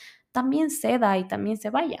límites también ceda y también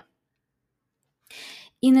se vaya.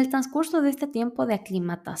 Y en el transcurso de este tiempo de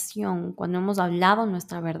aclimatación, cuando hemos hablado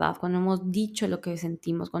nuestra verdad, cuando hemos dicho lo que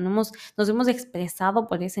sentimos, cuando nos hemos expresado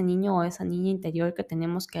por ese niño o esa niña interior que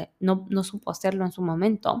tenemos que no supo hacerlo en su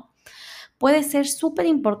momento, puede ser súper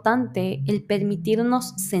importante el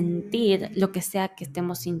permitirnos sentir lo que sea que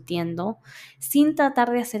estemos sintiendo sin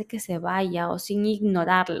tratar de hacer que se vaya o sin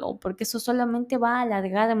ignorarlo, porque eso solamente va a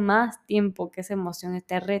alargar más tiempo que esa emoción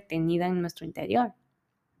esté retenida en nuestro interior.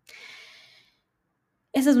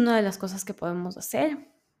 Esa es una de las cosas que podemos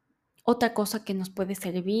hacer. Otra cosa que nos puede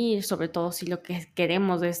servir, sobre todo si lo que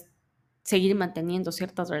queremos es seguir manteniendo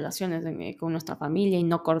ciertas relaciones con nuestra familia y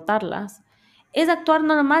no cortarlas, es actuar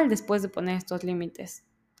normal después de poner estos límites.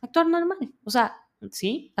 Actuar normal. O sea,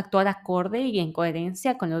 sí, actuar acorde y en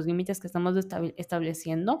coherencia con los límites que estamos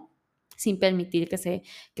estableciendo, sin permitir que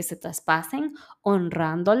se traspasen,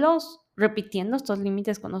 honrándolos, repitiendo estos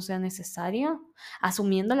límites cuando sea necesario,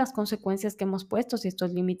 asumiendo las consecuencias que hemos puesto si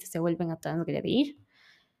estos límites se vuelven a transgredir,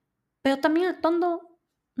 pero también actuando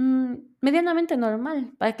medianamente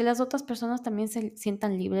normal, para que las otras personas también se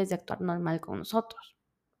sientan libres de actuar normal con nosotros.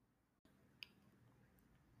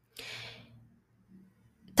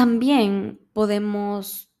 También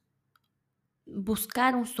podemos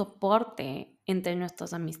buscar un soporte entre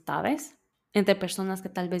nuestras amistades, entre personas que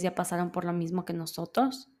tal vez ya pasaron por lo mismo que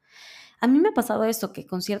nosotros. A mí me ha pasado eso, que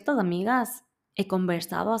con ciertas amigas he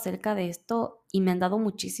conversado acerca de esto y me han dado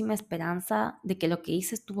muchísima esperanza de que lo que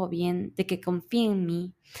hice estuvo bien, de que confíen en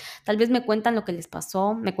mí. Tal vez me cuentan lo que les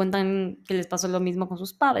pasó, me cuentan que les pasó lo mismo con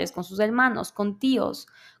sus padres, con sus hermanos, con tíos.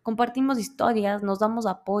 Compartimos historias, nos damos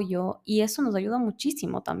apoyo y eso nos ayuda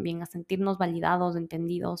muchísimo también a sentirnos validados,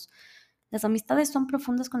 entendidos. Las amistades son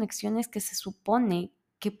profundas conexiones que se supone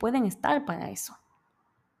que pueden estar para eso.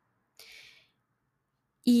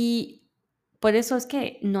 Y por eso es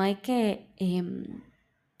que no hay que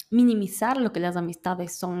minimizar lo que las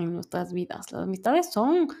amistades son en nuestras vidas. Las amistades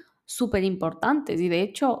son súper importantes y de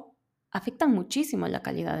hecho afectan muchísimo la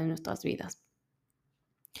calidad de nuestras vidas.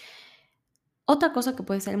 Otra cosa que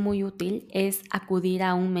puede ser muy útil es acudir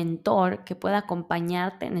a un mentor que pueda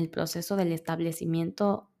acompañarte en el proceso del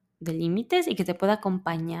establecimiento de límites y que te pueda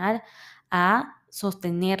acompañar a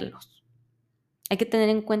sostenerlos. Hay que tener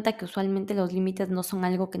en cuenta que usualmente los límites no son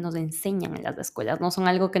algo que nos enseñan en las escuelas, no son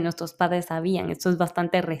algo que nuestros padres sabían. Esto es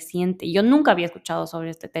bastante reciente. Yo nunca había escuchado sobre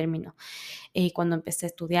este término cuando empecé a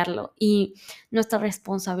estudiarlo. Y nuestra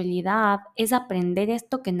responsabilidad es aprender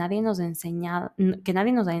esto que nadie nos ha enseñado,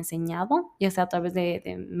 ya sea a través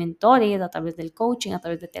de mentores, a través del coaching, a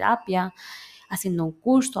través de terapia, haciendo un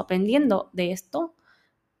curso, aprendiendo de esto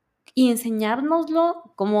y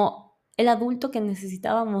enseñárnoslo como el adulto que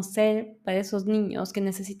necesitábamos ser para esos niños que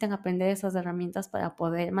necesitan aprender esas herramientas para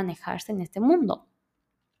poder manejarse en este mundo.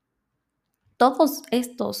 Todos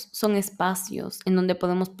estos son espacios en donde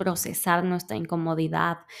podemos procesar nuestra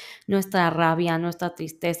incomodidad, nuestra rabia, nuestra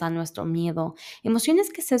tristeza, nuestro miedo,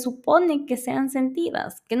 emociones que se supone que sean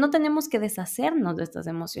sentidas, que no tenemos que deshacernos de estas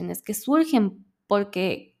emociones, que surgen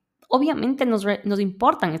porque obviamente nos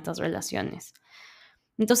importan estas relaciones.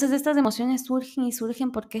 Entonces estas emociones surgen y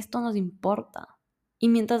surgen porque esto nos importa. Y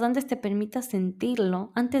mientras antes te permitas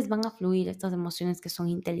sentirlo, antes van a fluir estas emociones que son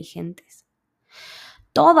inteligentes.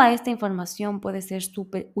 Toda esta información puede ser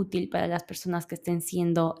súper útil para las personas que estén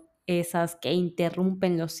siendo esas que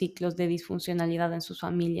interrumpen los ciclos de disfuncionalidad en sus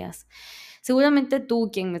familias. Seguramente tú,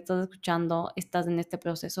 quien me estás escuchando, estás en este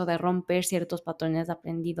proceso de romper ciertos patrones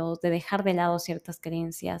aprendidos, de dejar de lado ciertas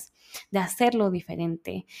creencias, de hacerlo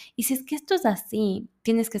diferente. Y si es que esto es así,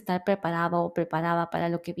 tienes que estar preparado o preparada para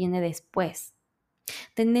lo que viene después.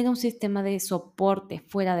 Tener un sistema de soporte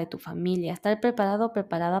fuera de tu familia, estar preparado o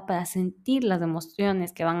preparada para sentir las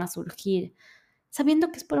emociones que van a surgir,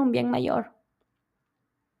 sabiendo que es por un bien mayor.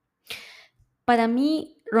 Para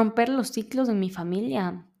mí, romper los ciclos en mi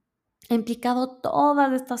familia ha implicado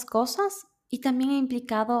todas estas cosas y también ha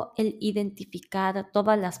implicado el identificar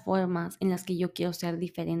todas las formas en las que yo quiero ser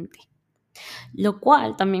diferente. Lo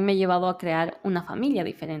cual también me ha llevado a crear una familia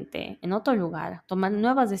diferente en otro lugar, tomar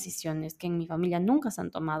nuevas decisiones que en mi familia nunca se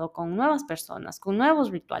han tomado, con nuevas personas, con nuevos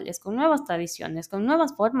rituales, con nuevas tradiciones, con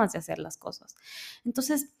nuevas formas de hacer las cosas.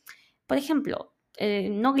 Entonces, por ejemplo,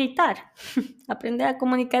 no gritar, aprender a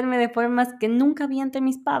comunicarme de formas que nunca vi ante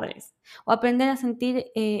mis padres, o aprender a sentir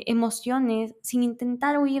emociones sin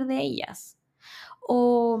intentar huir de ellas,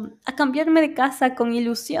 o a cambiarme de casa con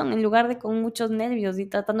ilusión en lugar de con muchos nervios y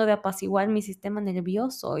tratando de apaciguar mi sistema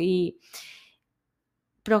nervioso y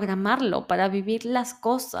programarlo para vivir las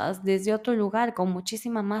cosas desde otro lugar con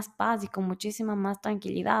muchísima más paz y con muchísima más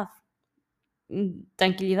tranquilidad.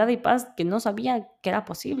 Tranquilidad y paz que no sabía que era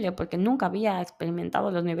posible porque nunca había experimentado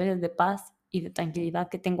los niveles de paz y de tranquilidad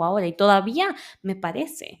que tengo ahora, y todavía me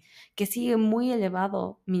parece que sigue muy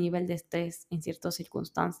elevado mi nivel de estrés en ciertas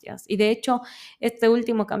circunstancias. Y de hecho, este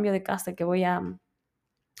último cambio de casa que voy a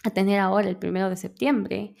tener ahora el 1 de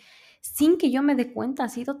septiembre, sin que yo me dé cuenta, ha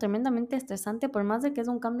sido tremendamente estresante, por más de que es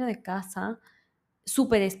un cambio de casa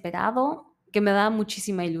súper esperado, que me da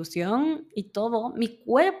muchísima ilusión y todo. Mi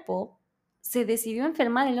cuerpo se decidió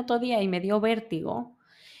enfermar el otro día y me dio vértigo.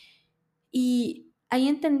 Y ahí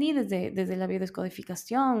entendí desde la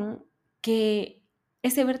biodescodificación que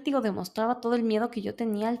ese vértigo demostraba todo el miedo que yo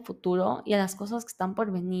tenía al futuro y a las cosas que están por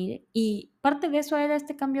venir. Y parte de eso era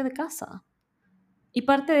este cambio de casa. Y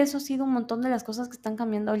parte de eso ha sido un montón de las cosas que están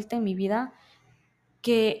cambiando ahorita en mi vida,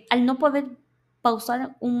 que al no poder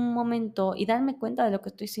pausar un momento y darme cuenta de lo que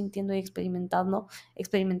estoy sintiendo y experimentado,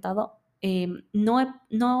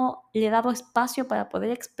 no le he dado espacio para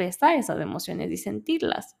poder expresar esas emociones y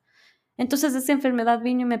sentirlas. Entonces esa enfermedad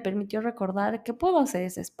vino y me permitió recordar que puedo hacer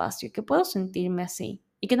ese espacio, que puedo sentirme así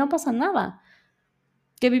y que no pasa nada.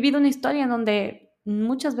 Que he vivido una historia en donde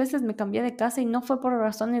muchas veces me cambié de casa y no fue por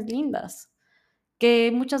razones lindas,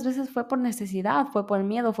 que muchas veces fue por necesidad, fue por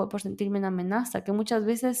miedo, fue por sentirme en amenaza, que muchas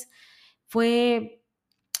veces fue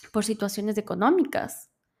por situaciones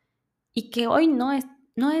económicas y que hoy no es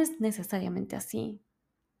necesariamente así,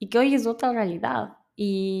 y que hoy es otra realidad,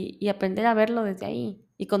 y aprender a verlo desde ahí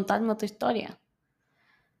y contarme otra historia.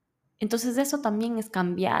 Entonces eso también es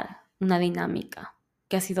cambiar una dinámica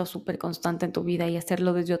que ha sido súper constante en tu vida y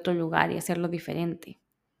hacerlo desde otro lugar y hacerlo diferente.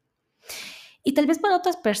 Y tal vez para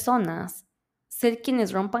otras personas, ser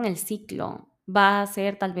quienes rompan el ciclo va a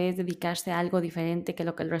ser tal vez dedicarse a algo diferente que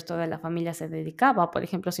lo que el resto de la familia se dedicaba. Por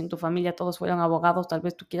ejemplo, si en tu familia todos fueron abogados, tal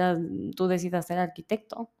vez tú decidas ser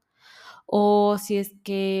arquitecto. O si es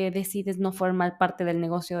que decides no formar parte del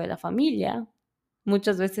negocio de la familia.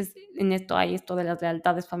 Muchas veces en esto hay esto de las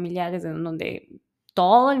lealtades familiares, en donde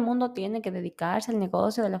todo el mundo tiene que dedicarse al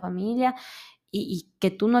negocio de la familia, y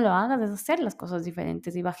que tú no lo hagas es hacer las cosas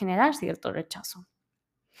diferentes y va a generar cierto rechazo.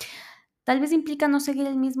 Tal vez implica no seguir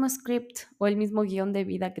el mismo script o el mismo guión de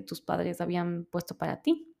vida que tus padres habían puesto para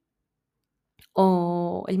ti,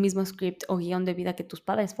 o el mismo script o guión de vida que tus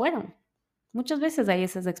padres fueron. Muchas veces hay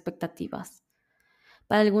esas expectativas.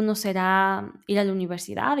 Para algunos será ir a la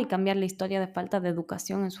universidad y cambiar la historia de falta de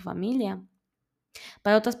educación en su familia.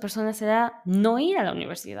 Para otras personas será no ir a la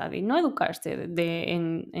universidad y no educarse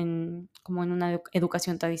como en una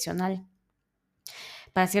educación tradicional.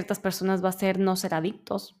 Para ciertas personas va a ser no ser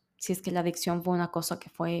adictos, si es que la adicción fue una cosa que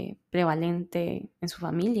fue prevalente en su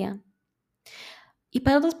familia. Y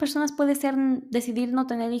para otras personas puede ser decidir no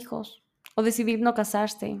tener hijos o decidir no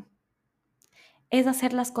casarse. Es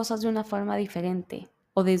hacer las cosas de una forma diferente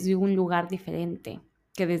o desde un lugar diferente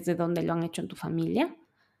que desde donde lo han hecho en tu familia,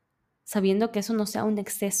 sabiendo que eso no sea un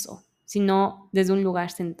exceso, sino desde un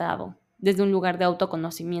lugar centrado, desde un lugar de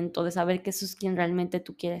autoconocimiento, de saber que eso es quien realmente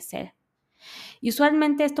tú quieres ser. Y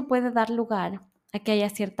usualmente esto puede dar lugar a que haya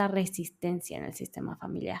cierta resistencia en el sistema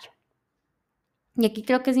familiar. Y aquí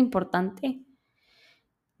creo que es importante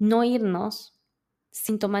no irnos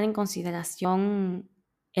sin tomar en consideración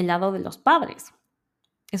el lado de los padres.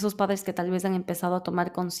 Esos padres que tal vez han empezado a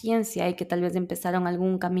tomar conciencia y que tal vez empezaron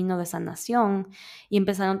algún camino de sanación y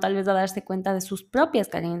empezaron tal vez a darse cuenta de sus propias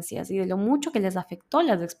carencias y de lo mucho que les afectó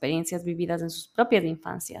las experiencias vividas en sus propias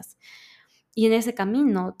infancias. Y en ese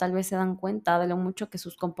camino tal vez se dan cuenta de lo mucho que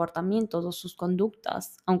sus comportamientos o sus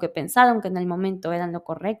conductas, aunque pensaron que en el momento eran lo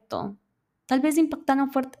correcto, tal vez impactaron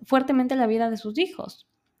fuertemente la vida de sus hijos.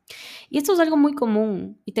 Y esto es algo muy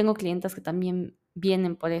común y tengo clientes que también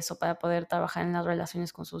vienen por eso, para poder trabajar en las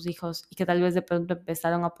relaciones con sus hijos y que tal vez de pronto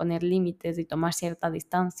empezaron a poner límites y tomar cierta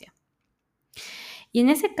distancia. Y en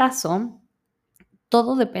ese caso,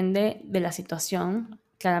 todo depende de la situación,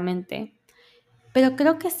 claramente, pero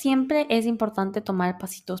creo que siempre es importante tomar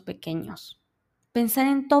pasitos pequeños. Pensar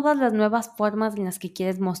en todas las nuevas formas en las que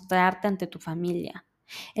quieres mostrarte ante tu familia,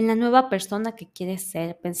 en la nueva persona que quieres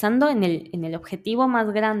ser, pensando en el objetivo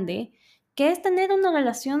más grande, que es tener una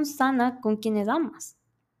relación sana con quienes amas.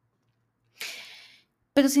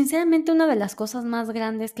 Pero sinceramente una de las cosas más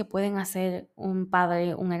grandes que pueden hacer un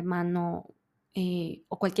padre, un hermano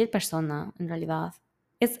o cualquier persona en realidad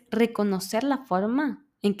es reconocer la forma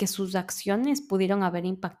en que sus acciones pudieron haber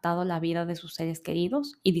impactado la vida de sus seres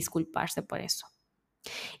queridos y disculparse por eso.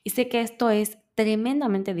 Y sé que esto es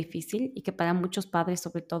tremendamente difícil y que para muchos padres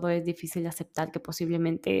sobre todo es difícil aceptar que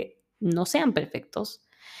posiblemente no sean perfectos,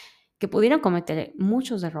 que pudieron cometer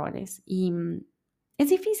muchos errores y es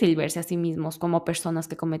difícil verse a sí mismos como personas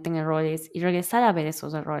que cometen errores y regresar a ver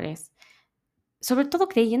esos errores, sobre todo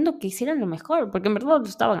creyendo que hicieron lo mejor, porque en verdad lo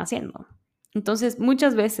estaban haciendo. Entonces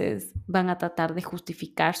muchas veces van a tratar de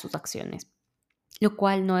justificar sus acciones, lo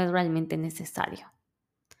cual no es realmente necesario,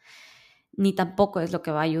 ni tampoco es lo que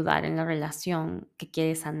va a ayudar en la relación que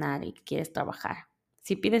quieres sanar y que quieres trabajar.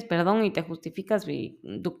 Si pides perdón y te justificas y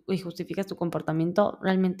justificas tu comportamiento,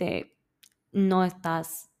 realmente no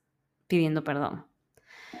estás pidiendo perdón.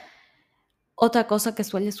 Otra cosa que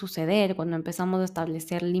suele suceder cuando empezamos a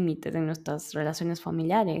establecer límites en nuestras relaciones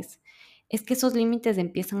familiares es que esos límites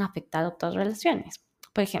empiezan a afectar otras relaciones.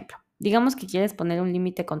 Por ejemplo, digamos que quieres poner un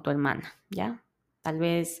límite con tu hermana, ¿ya? Tal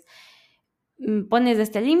vez pones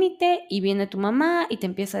este límite y viene tu mamá y te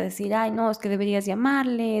empieza a decir, ay, no, es que deberías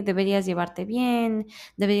llamarle, deberías llevarte bien,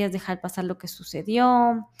 deberías dejar pasar lo que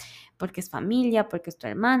sucedió, porque es familia, porque es tu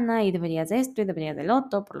hermana y deberías de esto y deberías del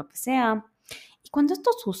otro, por lo que sea. Y cuando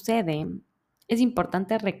esto sucede, es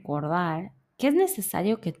importante recordar que es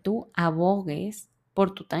necesario que tú abogues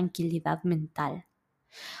por tu tranquilidad mental.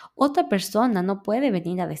 Otra persona no puede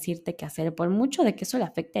venir a decirte qué hacer, por mucho de que eso le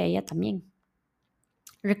afecte a ella también.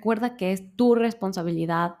 Recuerda que es tu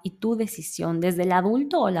responsabilidad y tu decisión, desde el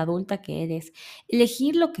adulto o la adulta que eres,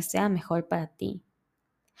 elegir lo que sea mejor para ti.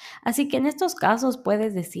 Así que en estos casos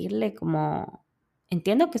puedes decirle como,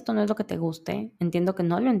 entiendo que esto no es lo que te guste, entiendo que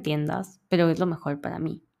no lo entiendas, pero es lo mejor para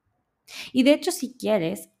mí. Y de hecho, si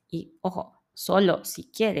quieres, y ojo, solo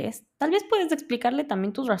si quieres, tal vez puedes explicarle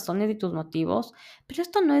también tus razones y tus motivos, pero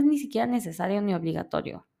esto no es ni siquiera necesario ni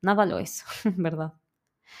obligatorio. Nada lo es, ¿verdad?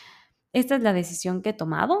 Esta es la decisión que he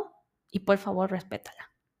tomado y por favor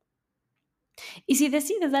respétala. Y si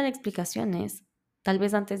decides dar explicaciones, tal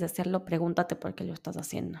vez antes de hacerlo, pregúntate por qué lo estás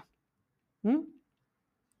haciendo. ¿Mm?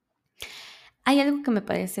 Hay algo que me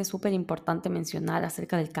parece súper importante mencionar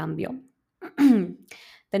acerca del cambio.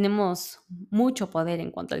 Tenemos mucho poder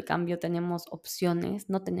en cuanto al cambio, tenemos opciones,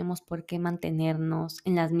 no tenemos por qué mantenernos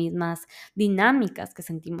en las mismas dinámicas que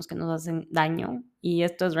sentimos que nos hacen daño. Y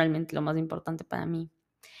esto es realmente lo más importante para mí,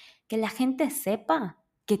 que la gente sepa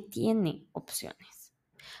que tiene opciones.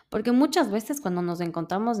 Porque muchas veces cuando nos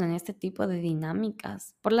encontramos en este tipo de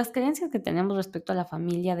dinámicas, por las creencias que tenemos respecto a la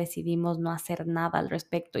familia, decidimos no hacer nada al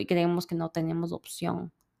respecto y creemos que no tenemos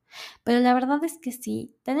opción. Pero la verdad es que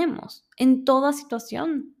sí tenemos. En toda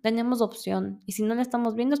situación tenemos opción. Y si no la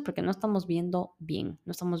estamos viendo es porque no estamos viendo bien,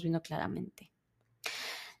 no estamos viendo claramente.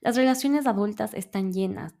 Las relaciones adultas están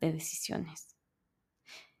llenas de decisiones.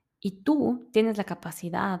 Y tú tienes la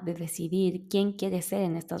capacidad de decidir quién quieres ser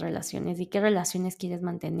en estas relaciones y qué relaciones quieres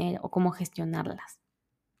mantener o cómo gestionarlas.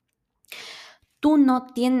 Tú no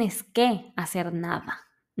tienes que hacer nada.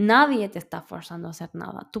 Nadie te está forzando a hacer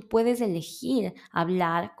nada. Tú puedes elegir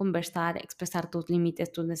hablar, conversar, expresar tus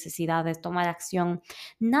límites, tus necesidades, tomar acción.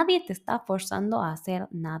 Nadie te está forzando a hacer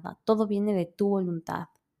nada. Todo viene de tu voluntad.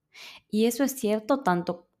 Y eso es cierto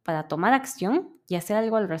tanto para tomar acción y hacer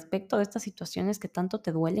algo al respecto de estas situaciones que tanto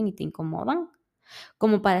te duelen y te incomodan,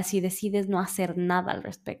 como para si decides no hacer nada al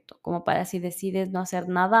respecto, como para si decides no hacer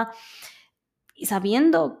nada y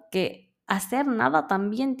sabiendo que hacer nada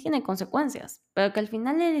también tiene consecuencias, pero que al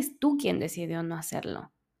final eres tú quien decidió no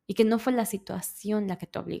hacerlo y que no fue la situación la que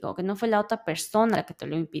te obligó, que no fue la otra persona la que te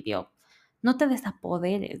lo impidió. No te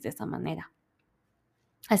desapoderes de esa manera.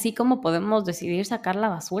 Así como podemos decidir sacar la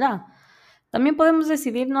basura, también podemos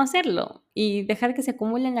decidir no hacerlo y dejar que se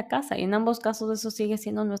acumule en la casa, y en ambos casos eso sigue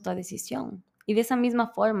siendo nuestra decisión. Y de esa misma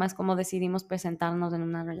forma es como decidimos presentarnos en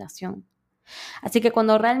una relación. Así que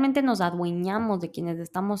cuando realmente nos adueñamos de quienes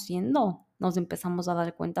estamos siendo, nos empezamos a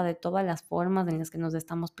dar cuenta de todas las formas en las que nos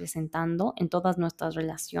estamos presentando en todas nuestras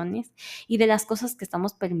relaciones y de las cosas que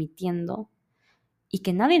estamos permitiendo y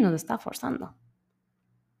que nadie nos está forzando.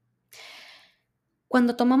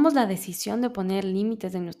 Cuando tomamos la decisión de poner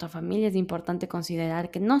límites en nuestra familia, es importante considerar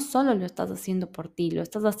que no solo lo estás haciendo por ti, lo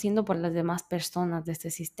estás haciendo por las demás personas de este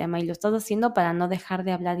sistema, y lo estás haciendo para no dejar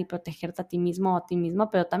de hablar y protegerte a ti mismo o a ti misma,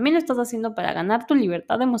 pero también lo estás haciendo para ganar tu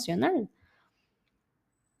libertad emocional.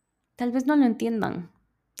 Tal vez no lo entiendan,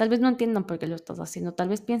 tal vez no entiendan por qué lo estás haciendo, tal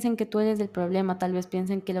vez piensen que tú eres el problema, tal vez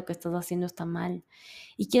piensen que lo que estás haciendo está mal.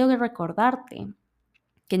 Y quiero recordarte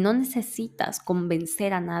que no necesitas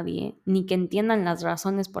convencer a nadie, ni que entiendan las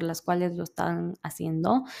razones por las cuales lo están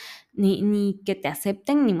haciendo, ni que te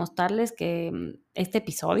acepten, ni mostrarles que este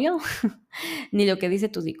episodio, ni lo que dice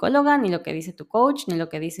tu psicóloga, ni lo que dice tu coach, ni lo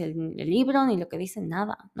que dice el libro, ni lo que dice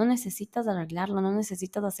nada. No necesitas arreglarlo, no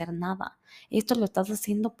necesitas hacer nada. Esto lo estás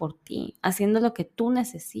haciendo por ti, haciendo lo que tú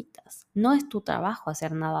necesitas. No es tu trabajo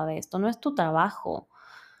hacer nada de esto, no es tu trabajo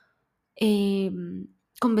eh,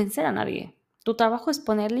 convencer a nadie. Tu trabajo es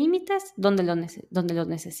poner límites donde los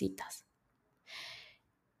necesitas.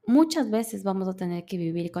 Muchas veces vamos a tener que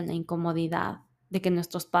vivir con la incomodidad de que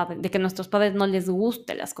nuestros padres no les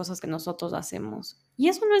guste las cosas que nosotros hacemos. Y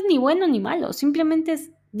eso no es ni bueno ni malo, simplemente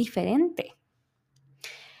es diferente.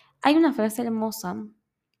 Hay una frase hermosa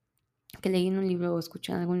que leí en un libro o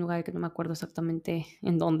escuché en algún lugar que no me acuerdo exactamente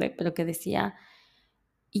en dónde, pero que decía: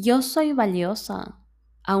 yo soy valiosa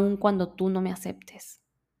aun cuando tú no me aceptes.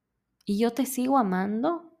 Y yo te sigo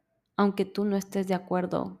amando aunque tú no estés de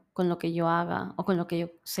acuerdo con lo que yo haga o con lo que yo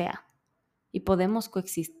sea. Y podemos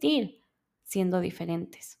coexistir siendo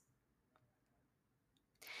diferentes.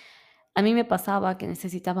 A mí me pasaba que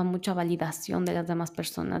necesitaba mucha validación de las demás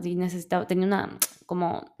personas y tenía una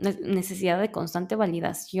como necesidad de constante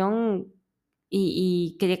validación,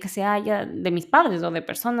 y quería que sea ya de mis padres o de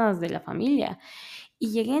personas de la familia. Y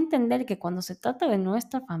llegué a entender que cuando se trata de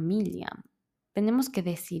nuestra familia, tenemos que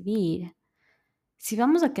decidir si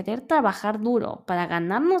vamos a querer trabajar duro para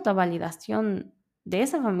ganarnos la validación de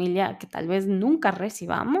esa familia que tal vez nunca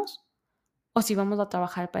recibamos, o si vamos a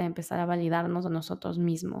trabajar para empezar a validarnos a nosotros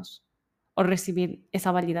mismos o recibir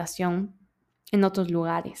esa validación en otros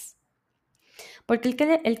lugares. Porque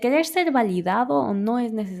el querer ser validado no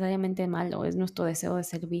es necesariamente malo, es nuestro deseo de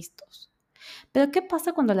ser vistos. Pero ¿qué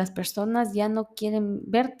pasa cuando las personas ya no quieren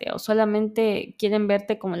verte o solamente quieren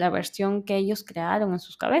verte como la versión que ellos crearon en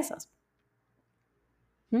sus cabezas?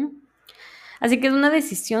 ¿Mm? Así que es una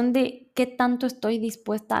decisión de qué tanto estoy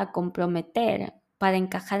dispuesta a comprometer para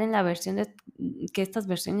encajar en la versión que estas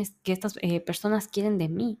personas quieren de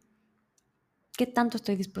mí. ¿Qué tanto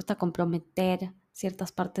estoy dispuesta a comprometer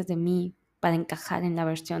ciertas partes de mí para encajar en la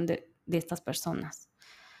versión de estas personas?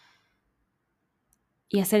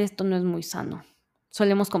 Y hacer esto no es muy sano.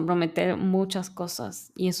 Solemos comprometer muchas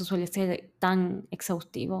cosas y eso suele ser tan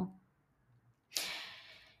exhaustivo.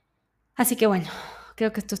 Así que bueno,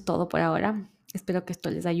 creo que esto es todo por ahora. Espero que esto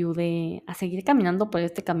les ayude a seguir caminando por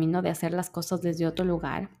este camino de hacer las cosas desde otro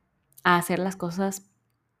lugar, a hacer las cosas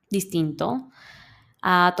distinto,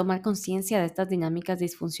 a tomar conciencia de estas dinámicas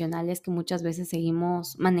disfuncionales que muchas veces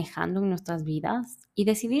seguimos manejando en nuestras vidas y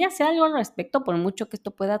decidir hacer algo al respecto, por mucho que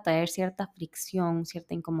esto pueda traer cierta fricción,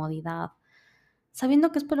 cierta incomodidad,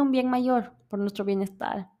 sabiendo que es por un bien mayor, por nuestro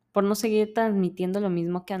bienestar, por no seguir transmitiendo lo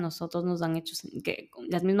mismo que a nosotros nos han hecho, que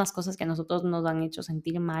las mismas cosas que a nosotros nos han hecho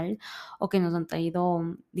sentir mal o que nos han traído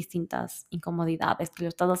distintas incomodidades, que lo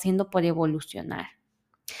estás haciendo por evolucionar.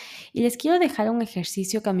 Y les quiero dejar un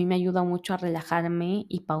ejercicio que a mí me ayuda mucho a relajarme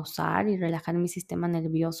y pausar y relajar mi sistema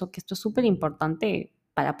nervioso, que esto es súper importante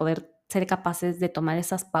para poder ser capaces de tomar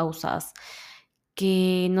esas pausas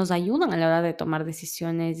que nos ayudan a la hora de tomar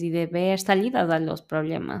decisiones y de ver salidas a los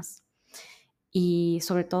problemas. Y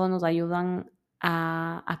sobre todo nos ayudan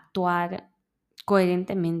a actuar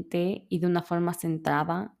coherentemente y de una forma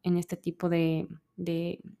centrada en este tipo de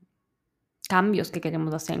cambios que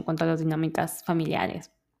queremos hacer en cuanto a las dinámicas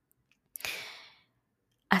familiares.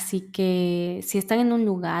 Así que si están en un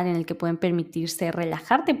lugar en el que pueden permitirse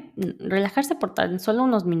relajarse por tan solo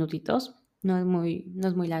unos minutitos, no es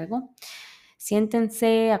muy largo.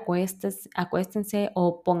 Siéntense, acuéstense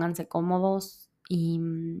o pónganse cómodos y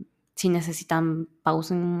si necesitan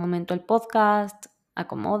pausen un momento el podcast,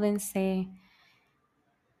 acomódense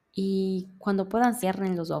y cuando puedan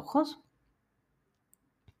cierren los ojos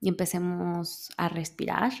y empecemos a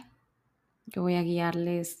respirar. Yo voy a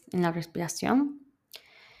guiarles en la respiración.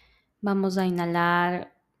 Vamos a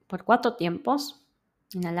inhalar por 4 tiempos.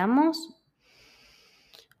 Inhalamos.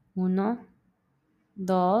 1,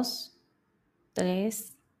 2,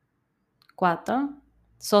 3, 4.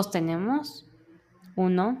 Sostenemos.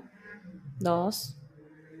 1, 2,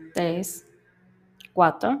 3,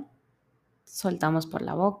 4. Soltamos por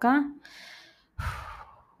la boca.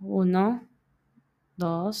 1,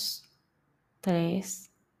 2,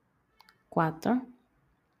 3, 4.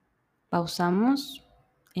 Pausamos.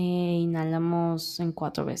 Inhalamos en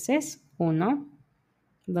 4 veces. 1,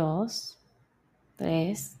 2,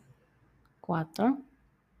 3, 4.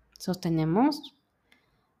 Sostenemos.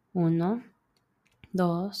 1,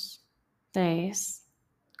 2, 3,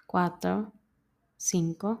 4,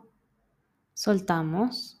 5.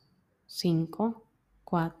 Soltamos. 5,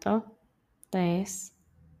 4, 3,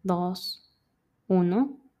 2,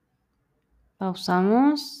 1.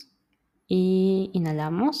 Pausamos y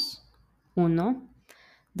inhalamos. 1,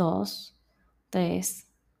 2, 3,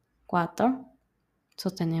 4.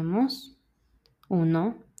 Sostenemos.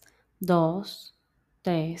 1, 2,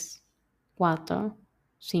 3, 4,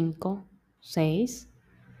 5, 6.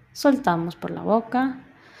 Soltamos por la boca.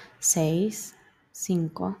 6,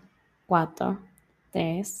 5, 4,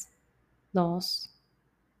 3, 2,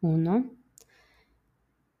 1.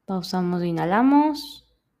 Pausamos e inhalamos.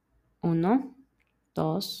 1,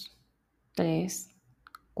 2, 3,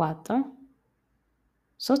 4.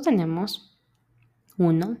 Sostenemos.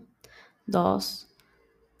 1, 2,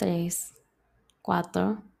 3,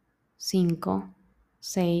 4, 5,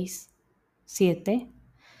 6, 7.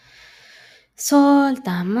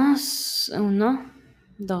 Soltamos. 1,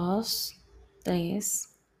 2, 3,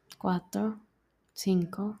 4,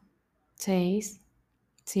 5, 6,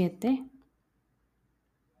 7.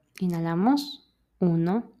 Inhalamos.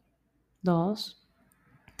 1, 2,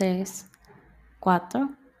 3,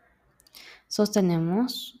 4.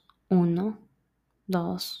 Sostenemos. 1,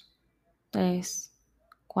 2, 3,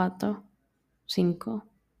 4, 5,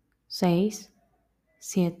 6,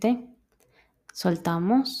 7.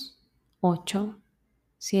 Soltamos. 8,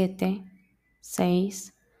 7,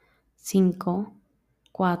 6, 5,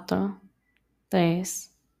 4,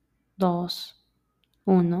 3, 2,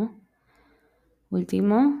 1.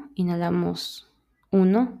 Último, inhalamos.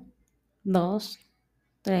 1, 2,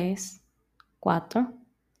 3, 4.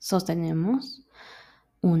 Sostenemos.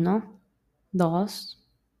 1, 2,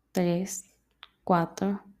 3,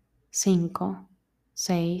 4, 5,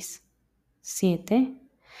 6, 7.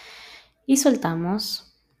 Y soltamos.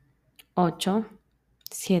 8,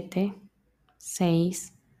 7,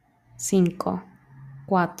 6, 5,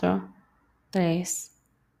 4, 3,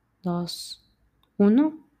 2,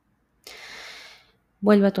 1.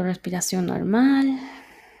 Vuelve a tu respiración normal,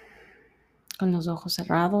 con los ojos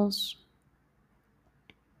cerrados.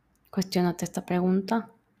 Cuestiónate esta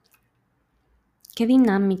pregunta. ¿Qué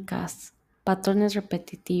dinámicas, patrones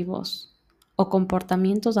repetitivos o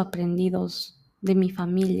comportamientos aprendidos de mi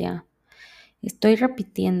familia estoy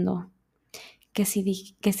repitiendo que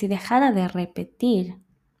si dejara de repetir,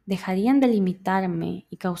 dejarían de limitarme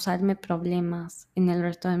y causarme problemas en el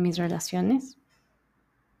resto de mis relaciones?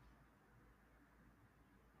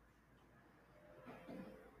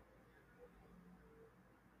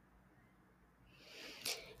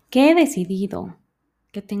 ¿Qué he decidido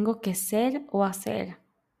que tengo que ser o hacer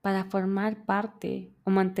para formar parte o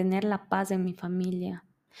mantener la paz en mi familia,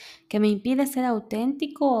 que me impide ser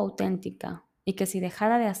auténtico o auténtica y que si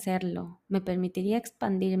dejara de hacerlo me permitiría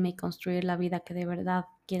expandirme y construir la vida que de verdad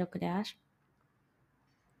quiero crear?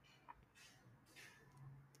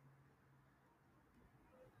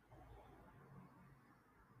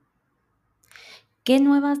 ¿Qué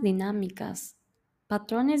nuevas dinámicas,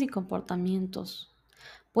 patrones y comportamientos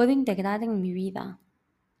puedo integrar en mi vida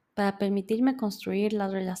para permitirme construir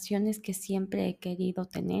las relaciones que siempre he querido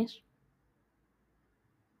tener?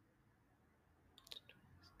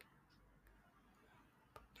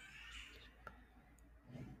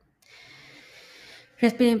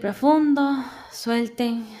 Respiren profundo,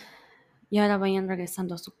 suelten y ahora vayan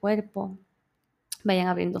regresando a su cuerpo, vayan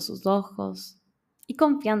abriendo sus ojos y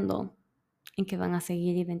confiando en que van a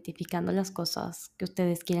seguir identificando las cosas que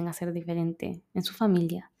ustedes quieren hacer diferente en su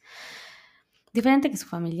familia, diferente que su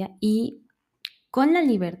familia y con la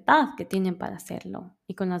libertad que tienen para hacerlo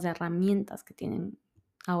y con las herramientas que tienen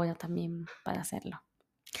ahora también para hacerlo.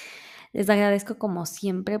 Les agradezco como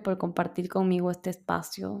siempre por compartir conmigo este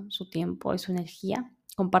espacio, su tiempo y su energía.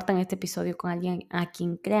 Compartan este episodio con alguien a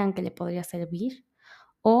quien crean que le podría servir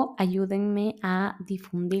o ayúdenme a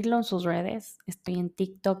difundirlo en sus redes. Estoy en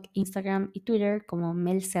TikTok, Instagram y Twitter como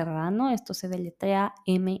Mel Serrano. Esto se deletrea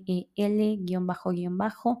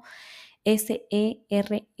MEL_Serrano.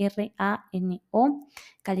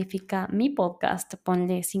 Califica mi podcast,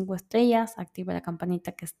 ponle 5 estrellas, activa la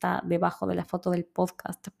campanita que está debajo de la foto del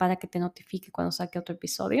podcast para que te notifique cuando saque otro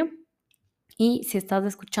episodio. Y si estás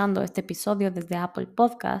escuchando este episodio desde Apple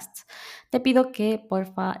Podcasts, te pido que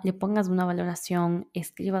porfa le pongas una valoración,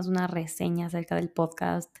 escribas una reseña acerca del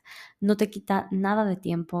podcast. No te quita nada de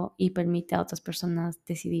tiempo y permite a otras personas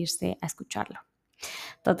decidirse a escucharlo.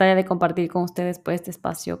 Trataré de compartir con ustedes por este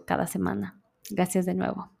espacio cada semana. Gracias de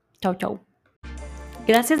nuevo. Chau, chau.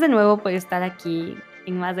 Gracias de nuevo por estar aquí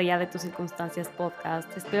en Más allá de tus circunstancias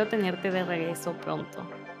podcast. Espero tenerte de regreso pronto.